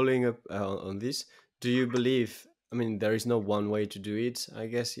 Following up on this, do you believe? I mean, there is no one way to do it. I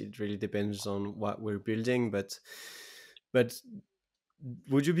guess it really depends on what we're building. But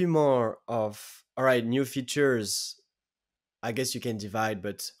would you be more of, all right, new features? I guess you can divide,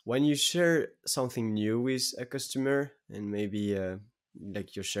 but when you share something new with a customer, and maybe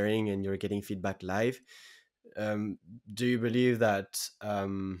like you're sharing and you're getting feedback live, um, do you believe that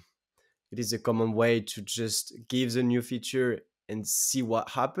it is a common way to just give the new feature and see what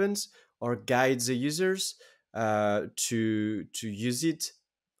happens, or guide the users to use it,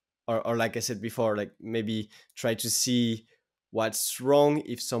 or like I said before, like maybe try to see what's wrong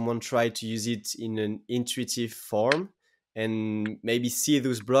if someone tried to use it in an intuitive form, and maybe see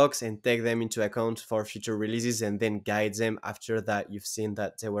those blocks and take them into account for future releases, and then guide them after that you've seen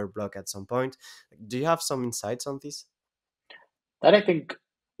that they were blocked at some point. Do you have some insights on this? That I think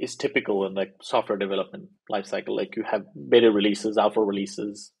is typical in like software development lifecycle. Like you have beta releases, alpha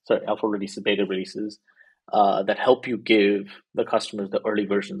releases, beta releases that help you give the customers the early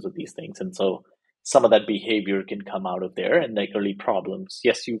versions of these things, and so some of that behavior can come out of there and like early problems.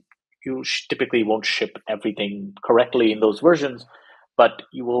 Yes, typically won't ship everything correctly in those versions, but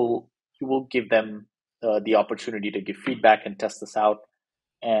you will give them the opportunity to give feedback and test this out.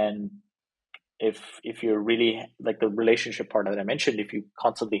 And if you're really like the relationship part that I mentioned, if you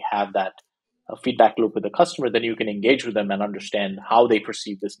constantly have that feedback loop with the customer, then you can engage with them and understand how they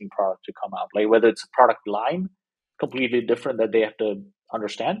perceive this new product to come out. Like whether it's a product line completely different that they have to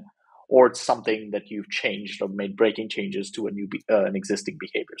understand, or it's something that you've changed or made breaking changes to an existing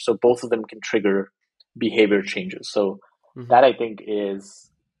behavior. So both of them can trigger behavior changes. So Mm-hmm. that I think is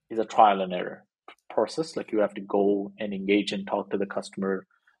a trial and error process. Like you have to go and engage and talk to the customer,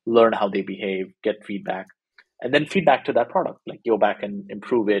 learn how they behave, get feedback, and then feedback to that product. Like go back and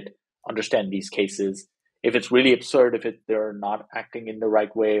improve it, understand these cases. If it's really absurd, if they're not acting in the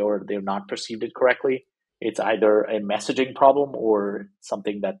right way or they're not perceived it correctly, it's either a messaging problem or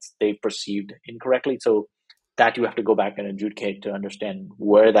something that they've perceived incorrectly. So that you have to go back and adjudicate to understand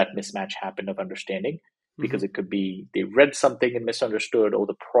where that mismatch happened of understanding, Mm-hmm. because it could be they read something and misunderstood, or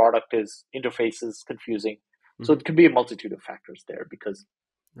the product is interface is confusing. So Mm-hmm. it could be a multitude of factors there, because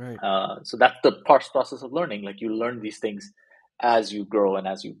Right. so that's the process of learning. Like, you learn these things as you grow and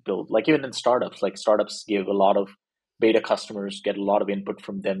as you build. Like, even in startups, like startups give a lot of beta customers, get a lot of input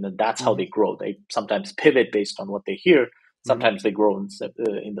from them, and that's how Mm-hmm. they grow. They sometimes pivot based on what they hear. Mm-hmm. Sometimes they grow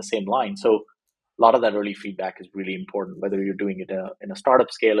in the same line. So a lot of that early feedback is really important, whether you're doing it in a startup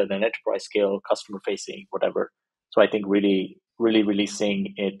scale, in an enterprise scale, customer facing, whatever. So I think really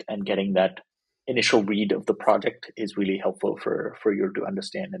seeing it and getting that initial read of the project is really helpful for you to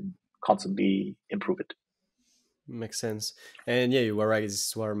understand and constantly improve it. Makes sense. And yeah, you were right.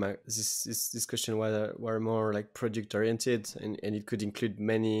 This discussion were more like project oriented, and it could include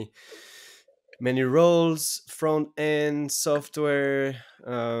many roles: front end software,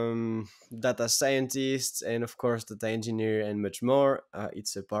 data scientists, and of course data engineer, and much more.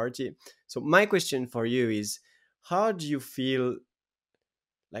 It's a party. So my question for you is, how do you feel,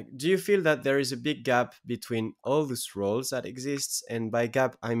 like, do you feel that there is a big gap between all those roles that exists? And by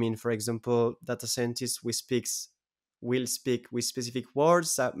gap, I mean, for example, data scientists will speak with specific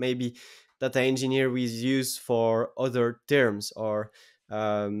words that maybe data engineer will use for other terms, or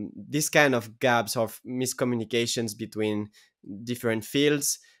this kind of gaps of miscommunications between different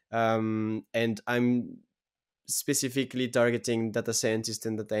fields. And I'm specifically targeting data scientists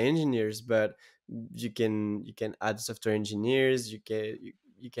and data engineers, but you can add software engineers, you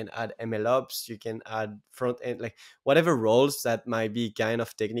can add ML ops, you can add front end, like whatever roles that might be kind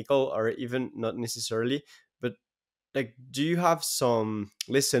of technical or even not necessarily. But like, do you have some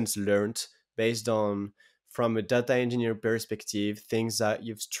lessons learned based on, from a data engineer perspective, things that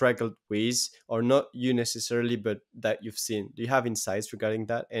you've struggled with, or not you necessarily, but that you've seen? Do you have insights regarding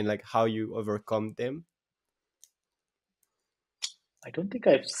that, and like how you overcome them? I don't think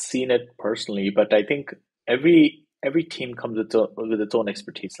I've seen it personally, but I think every team comes with its own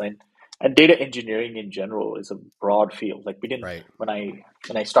expertise line. And data engineering in general is a broad field. Like, we didn't Right. when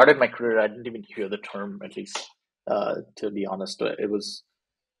I started my career, I didn't even hear the term, at least to be honest. It was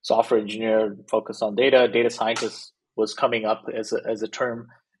software engineer focused on data. Data scientist was coming up as a term.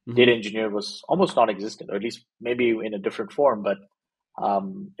 Mm-hmm. Data engineer was almost non-existent, or at least maybe in a different form, but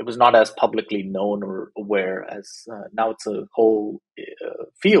it was not as publicly known or aware as now. It's a whole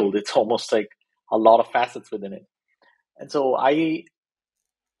field. It's almost like a lot of facets within it. And so I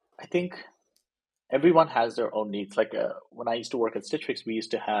think everyone has their own needs. Like, when I used to work at Stitch Fix, we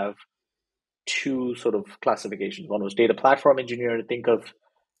used to have two sort of classifications. One was data platform engineer. Think of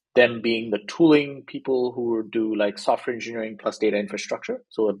them being the tooling people who do like software engineering plus data infrastructure,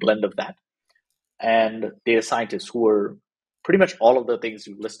 so a blend of that, and data scientists who are pretty much all of the things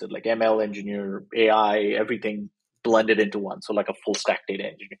you listed, like ML engineer, AI, everything blended into one. So like a full stack data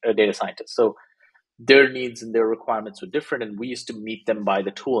engineer, data scientist. So their needs and their requirements were different, and we used to meet them by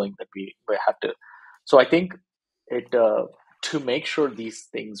the tooling that we have to. So I think it to make sure these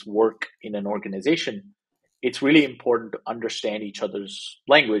things work in an organization, it's really important to understand each other's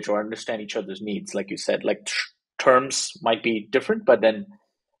language or understand each other's needs. Like you said, like terms might be different, but then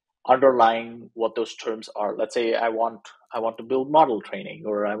underlying what those terms are. Let's say I want to build model training,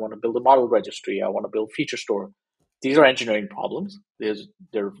 or I want to build a model registry, I want to build feature store. These are engineering problems.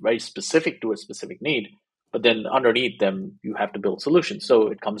 They're very specific to a specific need, but then underneath them you have to build solutions. So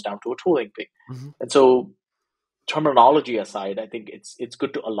it comes down to a tooling thing. Mm-hmm. And so, terminology aside, I think it's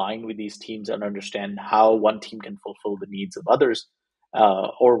good to align with these teams and understand how one team can fulfill the needs of others,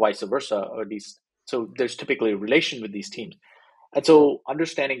 or vice versa, or these. So there's typically a relation with these teams, and so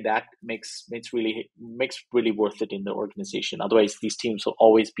understanding that makes really worth it in the organization. Otherwise, these teams will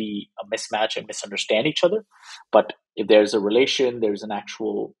always be a mismatch and misunderstand each other. But if there's a relation, there's an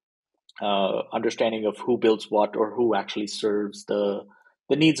actual understanding of who builds what, or who actually serves the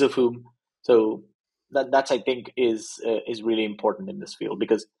needs of whom. So that's, I think, is really important in this field,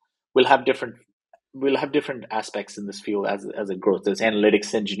 because we'll have different we'll have different aspects in this field as it grows. There's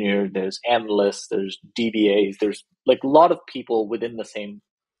analytics engineer, there's analysts, there's DBAs, there's like a lot of people within the same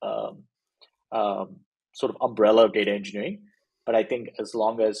um, um, sort of umbrella of data engineering. But I think as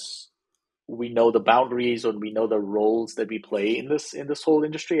long as we know the boundaries, or we know the roles that we play in this whole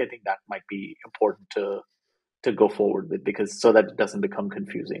industry, I think that might be important to go forward with, because so that it doesn't become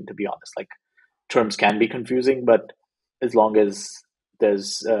confusing. To be honest, like, terms can be confusing, but as long as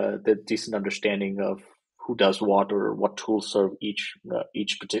there's the decent understanding of who does what, or what tools serve each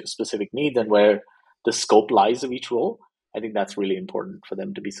specific need, and where the scope lies of each role, I think that's really important for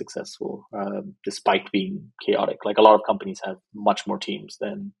them to be successful, despite being chaotic. Like a lot of companies have much more teams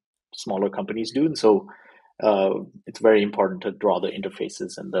than smaller companies do, and so it's very important to draw the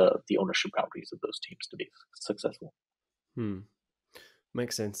interfaces and the ownership boundaries of those teams to be successful. Hmm.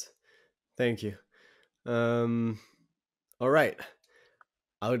 Makes sense. Thank you. Um, all right.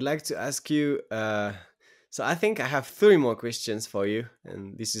 I would like to ask you. So I think I have three more questions for you,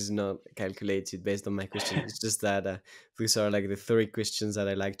 and this is not calculated based on my question. It's just that these are like the three questions that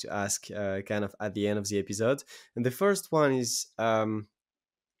I like to ask, kind of at the end of the episode. And the first one is,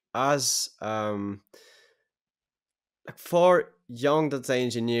 as like for young data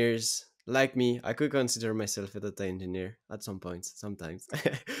engineers like me, I could consider myself a data engineer at some point, sometimes.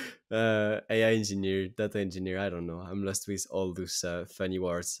 AI engineer, data engineer, I don't know. I'm lost with all those funny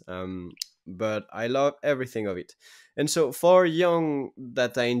words. But I love everything of it. And so for young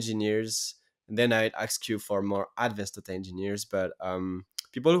data engineers, then I'd ask you for more advanced data engineers, but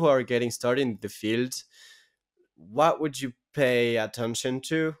people who are getting started in the field, what would you pay attention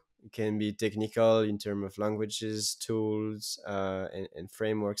to? It can be technical in terms of languages, tools, and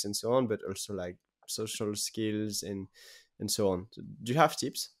frameworks and so on, but also like social skills and so on. Do you have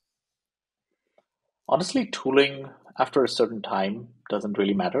tips? Honestly, tooling after a certain time doesn't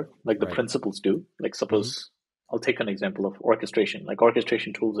really matter. Like the Right. principles do. Like Mm-hmm. suppose I'll take an example of orchestration. Like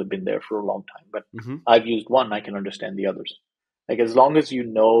orchestration tools have been there for a long time, but Mm-hmm. I've used one, I can understand the others. Like as long as you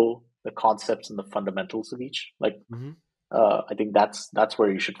know the concepts and the fundamentals of each, like Mm-hmm. I think that's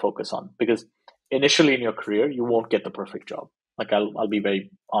where you should focus on because initially in your career you won't get the perfect job. Like I'll be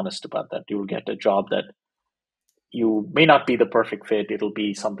very honest about that. You will get a job that you may not be the perfect fit. It'll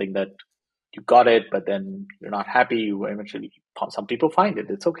be something that you got it, but then you're not happy. You eventually, some people find it.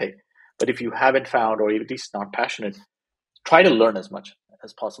 It's okay. But if you haven't found, or at least not passionate, try to learn as much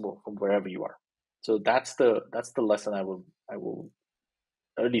as possible from wherever you are. So that's the lesson I will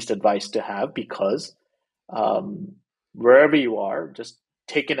at least advise to have because um, wherever you are, just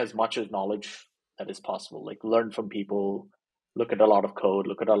take in as much as knowledge that is possible. Like learn from people, look at a lot of code,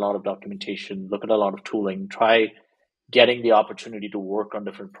 look at a lot of documentation, look at a lot of tooling. Try getting the opportunity to work on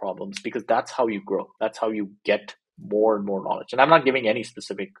different problems because that's how you grow. That's how you get more and more knowledge. And I'm not giving any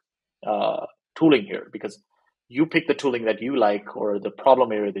specific tooling here because you pick the tooling that you like or the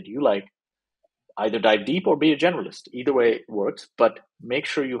problem area that you like. Either dive deep or be a generalist. Either way it works, but make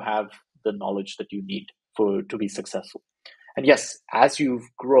sure you have the knowledge that you need for to be successful. And yes, as you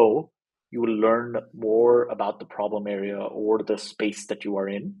grow, you will learn more about the problem area or the space that you are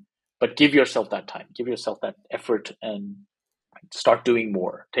in. But give yourself that time, give yourself that effort, and start doing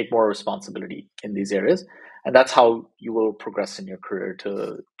more, take more responsibility in these areas. And that's how you will progress in your career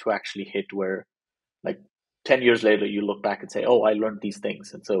to actually hit where like 10 years later you look back and say, oh, I learned these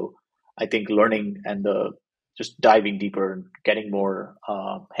things. And so I think learning and the just diving deeper and getting more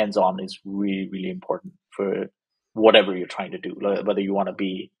hands-on is really really important for whatever you're trying to do, whether you want to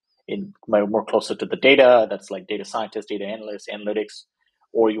be in more closer to the data, that's like data scientist, data analyst, analytics,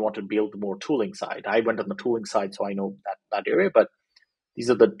 or you want to build more tooling side. I went on the tooling side, so I know that area, but these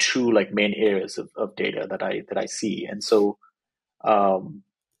are the two like main areas of data that I see. And so um,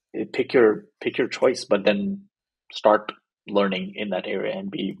 pick your choice, but then start learning in that area and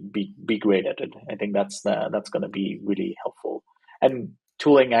be great at it. I think that's going to be really helpful. And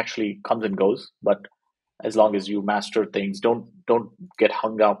tooling actually comes and goes, but as long as you master things, don't get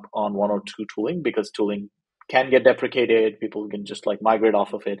hung up on one or two tooling because tooling can get deprecated. People can just like migrate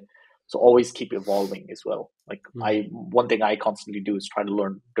off of it. So always keep evolving as well. Like Mm-hmm. I one thing I constantly do is try to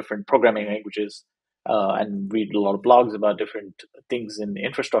learn different programming languages and read a lot of blogs about different things in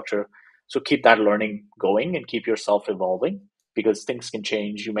infrastructure. So keep that learning going and keep yourself evolving because things can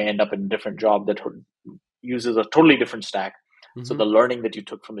change. You may end up in a different job that uses a totally different stack. So Mm-hmm. the learning that you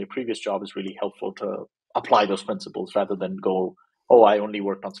took from your previous job is really helpful to apply those principles rather than go, oh, I only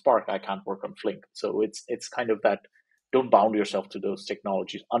worked on Spark, I can't work on Flink. So it's kind of that, don't bound yourself to those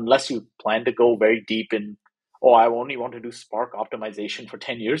technologies unless you plan to go very deep in, oh, I only want to do Spark optimization for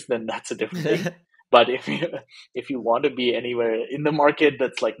 10 years, then that's a different thing. But if you want to be anywhere in the market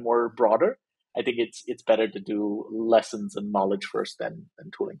that's like more broader, I think it's better to do lessons and knowledge first than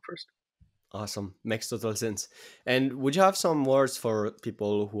tooling first. Awesome. Makes total sense. And would you have some words for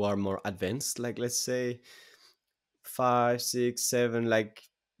people who are more advanced, like let's say 5, 6, 7, like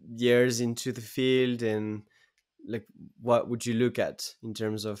years into the field, and like what would you look at in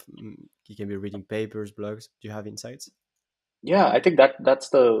terms of you can be reading papers, blogs? Do you have insights? Yeah, I think that's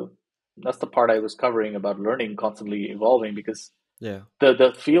the part I was covering about learning constantly evolving because Yeah.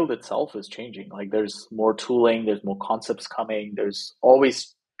 the field itself is changing. Like there's more tooling, there's more concepts coming, there's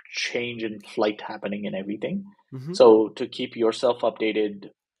always change in flight happening in everything. Mm-hmm. So to keep yourself updated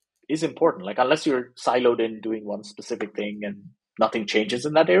is important. Like unless you're siloed in doing one specific thing and nothing changes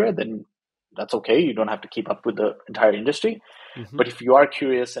in that area, then that's okay. You don't have to keep up with the entire industry. Mm-hmm. But if you are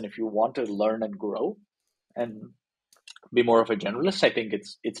curious and if you want to learn and grow and be more of a generalist, I think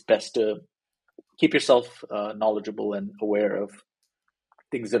it's best to keep yourself knowledgeable and aware of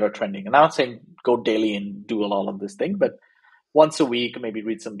things that are trending. And I'm not saying go daily and do all of this thing, but once a week, maybe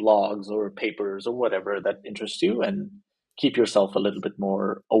read some blogs or papers or whatever that interests you and keep yourself a little bit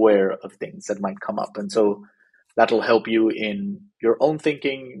more aware of things that might come up. And so that'll help you in your own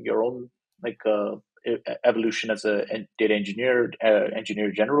thinking, your own like evolution as a data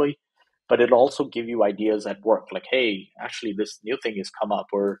engineer generally. But it'll also give you ideas at work, like, hey, actually, this new thing has come up,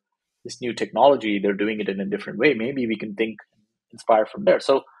 or this new technology, they're doing it in a different way. Maybe we can think, inspire from there.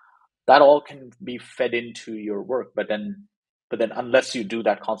 So that all can be fed into your work, but then unless you do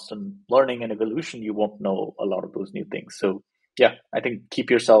that constant learning and evolution, you won't know a lot of those new things. So yeah, I think keep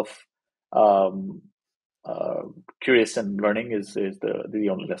yourself um, uh, curious and learning is the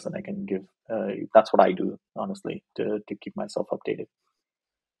only lesson I can give. That's what I do, honestly, to keep myself updated.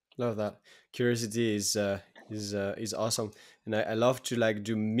 Love that. Curiosity is awesome, and I love to like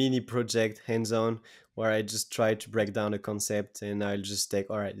do mini project hands on where I just try to break down a concept, and I'll just take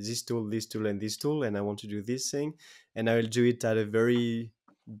all right this tool, and this tool, and I want to do this thing, and I will do it at a very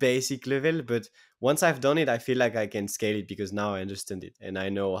basic level. But once I've done it, I feel like I can scale it because now I understand it and I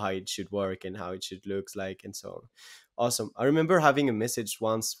know how it should work and how it should look like and so on. Awesome. I remember having a message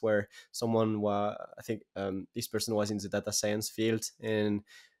once where someone was, I think this person was in the data science field, and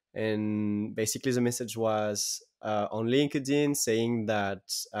basically the message was on LinkedIn saying that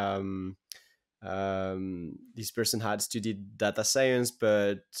this person had studied data science,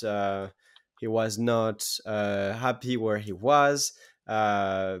 but he was not happy where he was.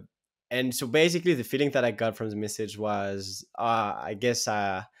 And so basically, the feeling that I got from the message was, I guess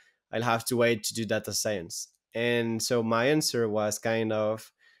I'll have to wait to do data science. And so my answer was kind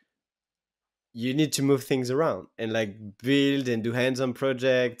of, you need to move things around and like build and do hands-on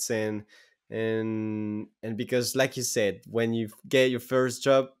projects and because like you said, when you get your first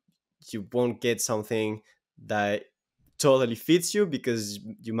job, you won't get something that totally fits you because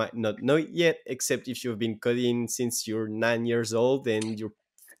you might not know it yet, except if you've been coding since you're 9 years old and you're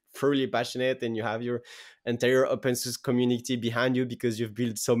thoroughly passionate and you have your entire open source community behind you because you've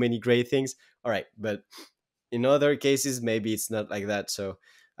built so many great things. All right, but in other cases maybe it's not like that. So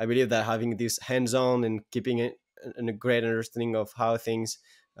I believe that having this hands-on and keeping it and a great understanding of how things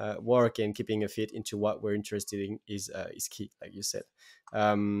work and keeping a fit into what we're interested in is key, like you said.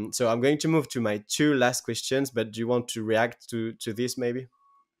 So I'm going to move to my two last questions, but do you want to react to this maybe?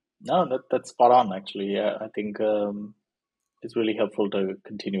 No, that's spot on, actually. Yeah, I think it's really helpful to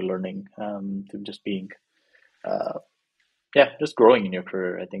continue learning, to just being uh, yeah, just growing in your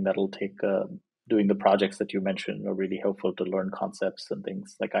career. I think that'll take doing the projects that you mentioned are really helpful to learn concepts and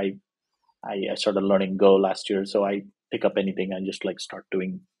things. Like I started learning Go last year, so I pick up anything and just like start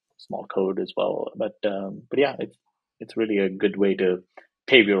doing small code as well. But yeah, it's really a good way to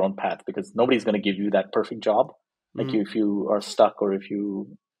pave your own path because nobody's going to give you that perfect job. Like Hmm. if you are stuck or if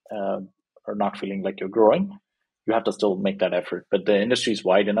you uh, are not feeling like you're growing, you have to still make that effort. But the industry is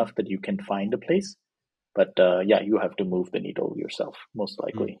wide enough that you can find a place. But yeah, you have to move the needle yourself, most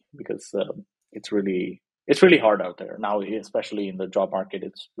likely, because it's really hard out there now, especially in the job market.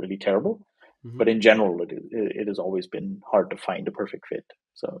 It's really terrible. Hmm. But in general, it has always been hard to find a perfect fit.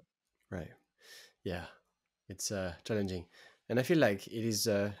 So Right. Yeah, it's challenging, and I feel like it is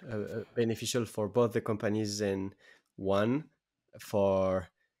beneficial for both the companies and one for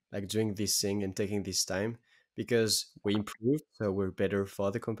like doing this thing and taking this time because we improve, so we're better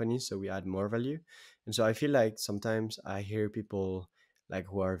for the company, so we add more value. And so I feel like sometimes I hear people like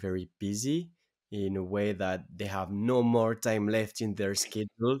who are very busy in a way that they have no more time left in their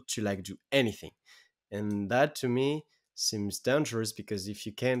schedule to like do anything, and that to me seems dangerous because if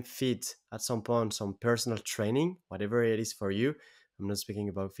you can fit at some point some personal training, whatever it is for you, I'm not speaking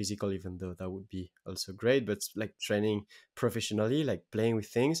about physical, even though that would be also great, but like training professionally, like playing with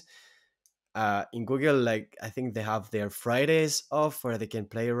things. In Google, like I think they have their Fridays off where they can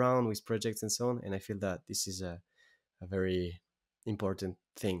play around with projects and so on. And I feel that this is a very important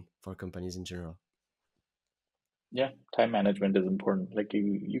thing for companies in general. yeah, time management is important. Like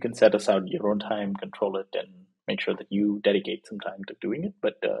you can set aside your own time, control it, and make sure that you dedicate some time to doing it.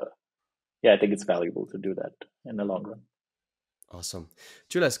 But yeah, I think it's valuable to do that in the long run. Awesome.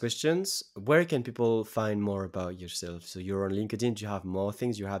 Two last questions. Where can people find more about yourself? So you're on LinkedIn. Do you have more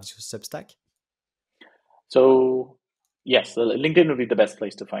things? You have your Substack? So Yes, LinkedIn would be the best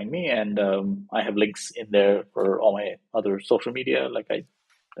place to find me, and I have links in there for all my other social media.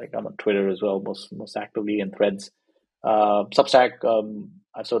 I'm on Twitter as well, most actively, and Threads. Substack,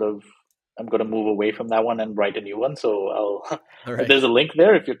 I'm going to move away from that one and write a new one. So All right. there's a link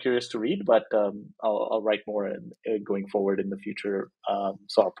there if you're curious to read, but I'll write more going forward in the future.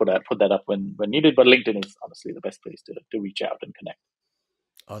 So I'll put that up when needed. But LinkedIn is honestly the best place to reach out and connect.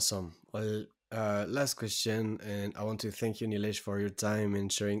 Awesome. Well, last question, and I want to thank you, Nilesh, for your time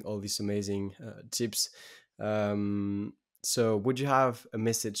and sharing all these amazing tips. Um, so, would you have a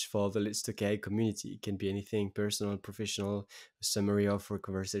message for the Let's Talk AI community? It can be anything personal, professional, a summary of a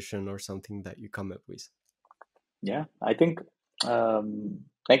conversation, or something that you come up with. Yeah, I think.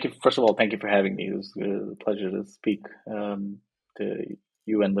 Thank you. First of all, thank you for having me. It was a pleasure to speak to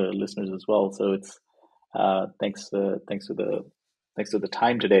you and the listeners as well. So it's thanks for the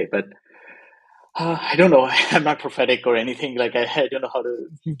time today. But I don't know. I'm not prophetic or anything. I don't know how to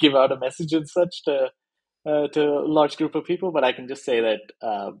give out a message and such to a large group of people. But I can just say that,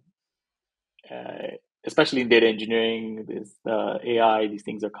 uh, especially in data engineering, this AI, these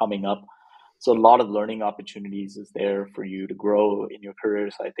things are coming up. So a lot of learning opportunities is there for you to grow in your career.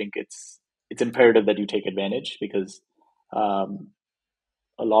 So I think it's imperative that you take advantage because um,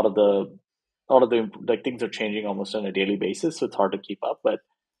 a lot of the like things are changing almost on a daily basis, so it's hard to keep up. But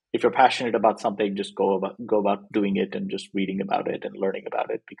if you're passionate about something, just go about doing it and just reading about it and learning about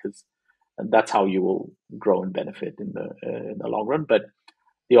it because that's how you will grow and benefit in the long run. But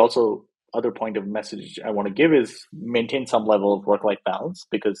the also other point of message I want to give is maintain some level of work life balance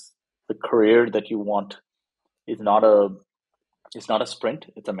because the career that you want is not a it's not a sprint,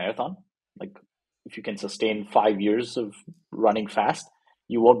 it's a marathon. Like if you can sustain 5 years of running fast,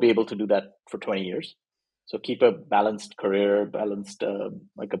 you won't be able to do that for 20 years. So keep a balanced career, balanced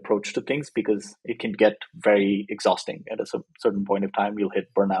like approach to things because it can get very exhausting at a certain point of time. You'll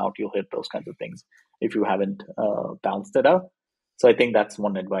hit burnout, you'll hit those kinds of things if you haven't balanced it out. So I think that's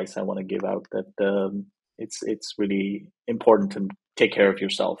one advice I want to give out that it's really important to take care of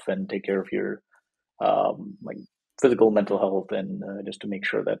yourself and take care of your like physical, mental health, and just to make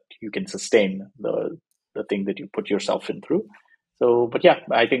sure that you can sustain the thing that you put yourself in through. So, but yeah,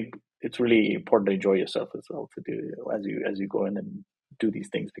 I think it's really important to enjoy yourself as well to do as you go in and do these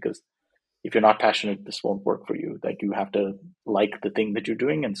things because if you're not passionate, this won't work for you. Like you have to like the thing that you're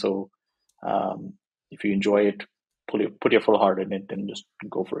doing, and so um, if you enjoy it, put your full heart in it and just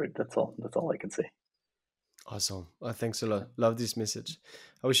go for it. That's all. That's all I can say. Awesome. Thanks a lot. Love this message.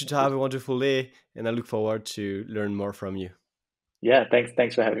 I wish you to Thank you. have a wonderful day, and I look forward to learn more from you. Yeah, thanks.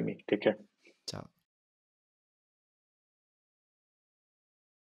 Thanks for having me. Take care. Ciao.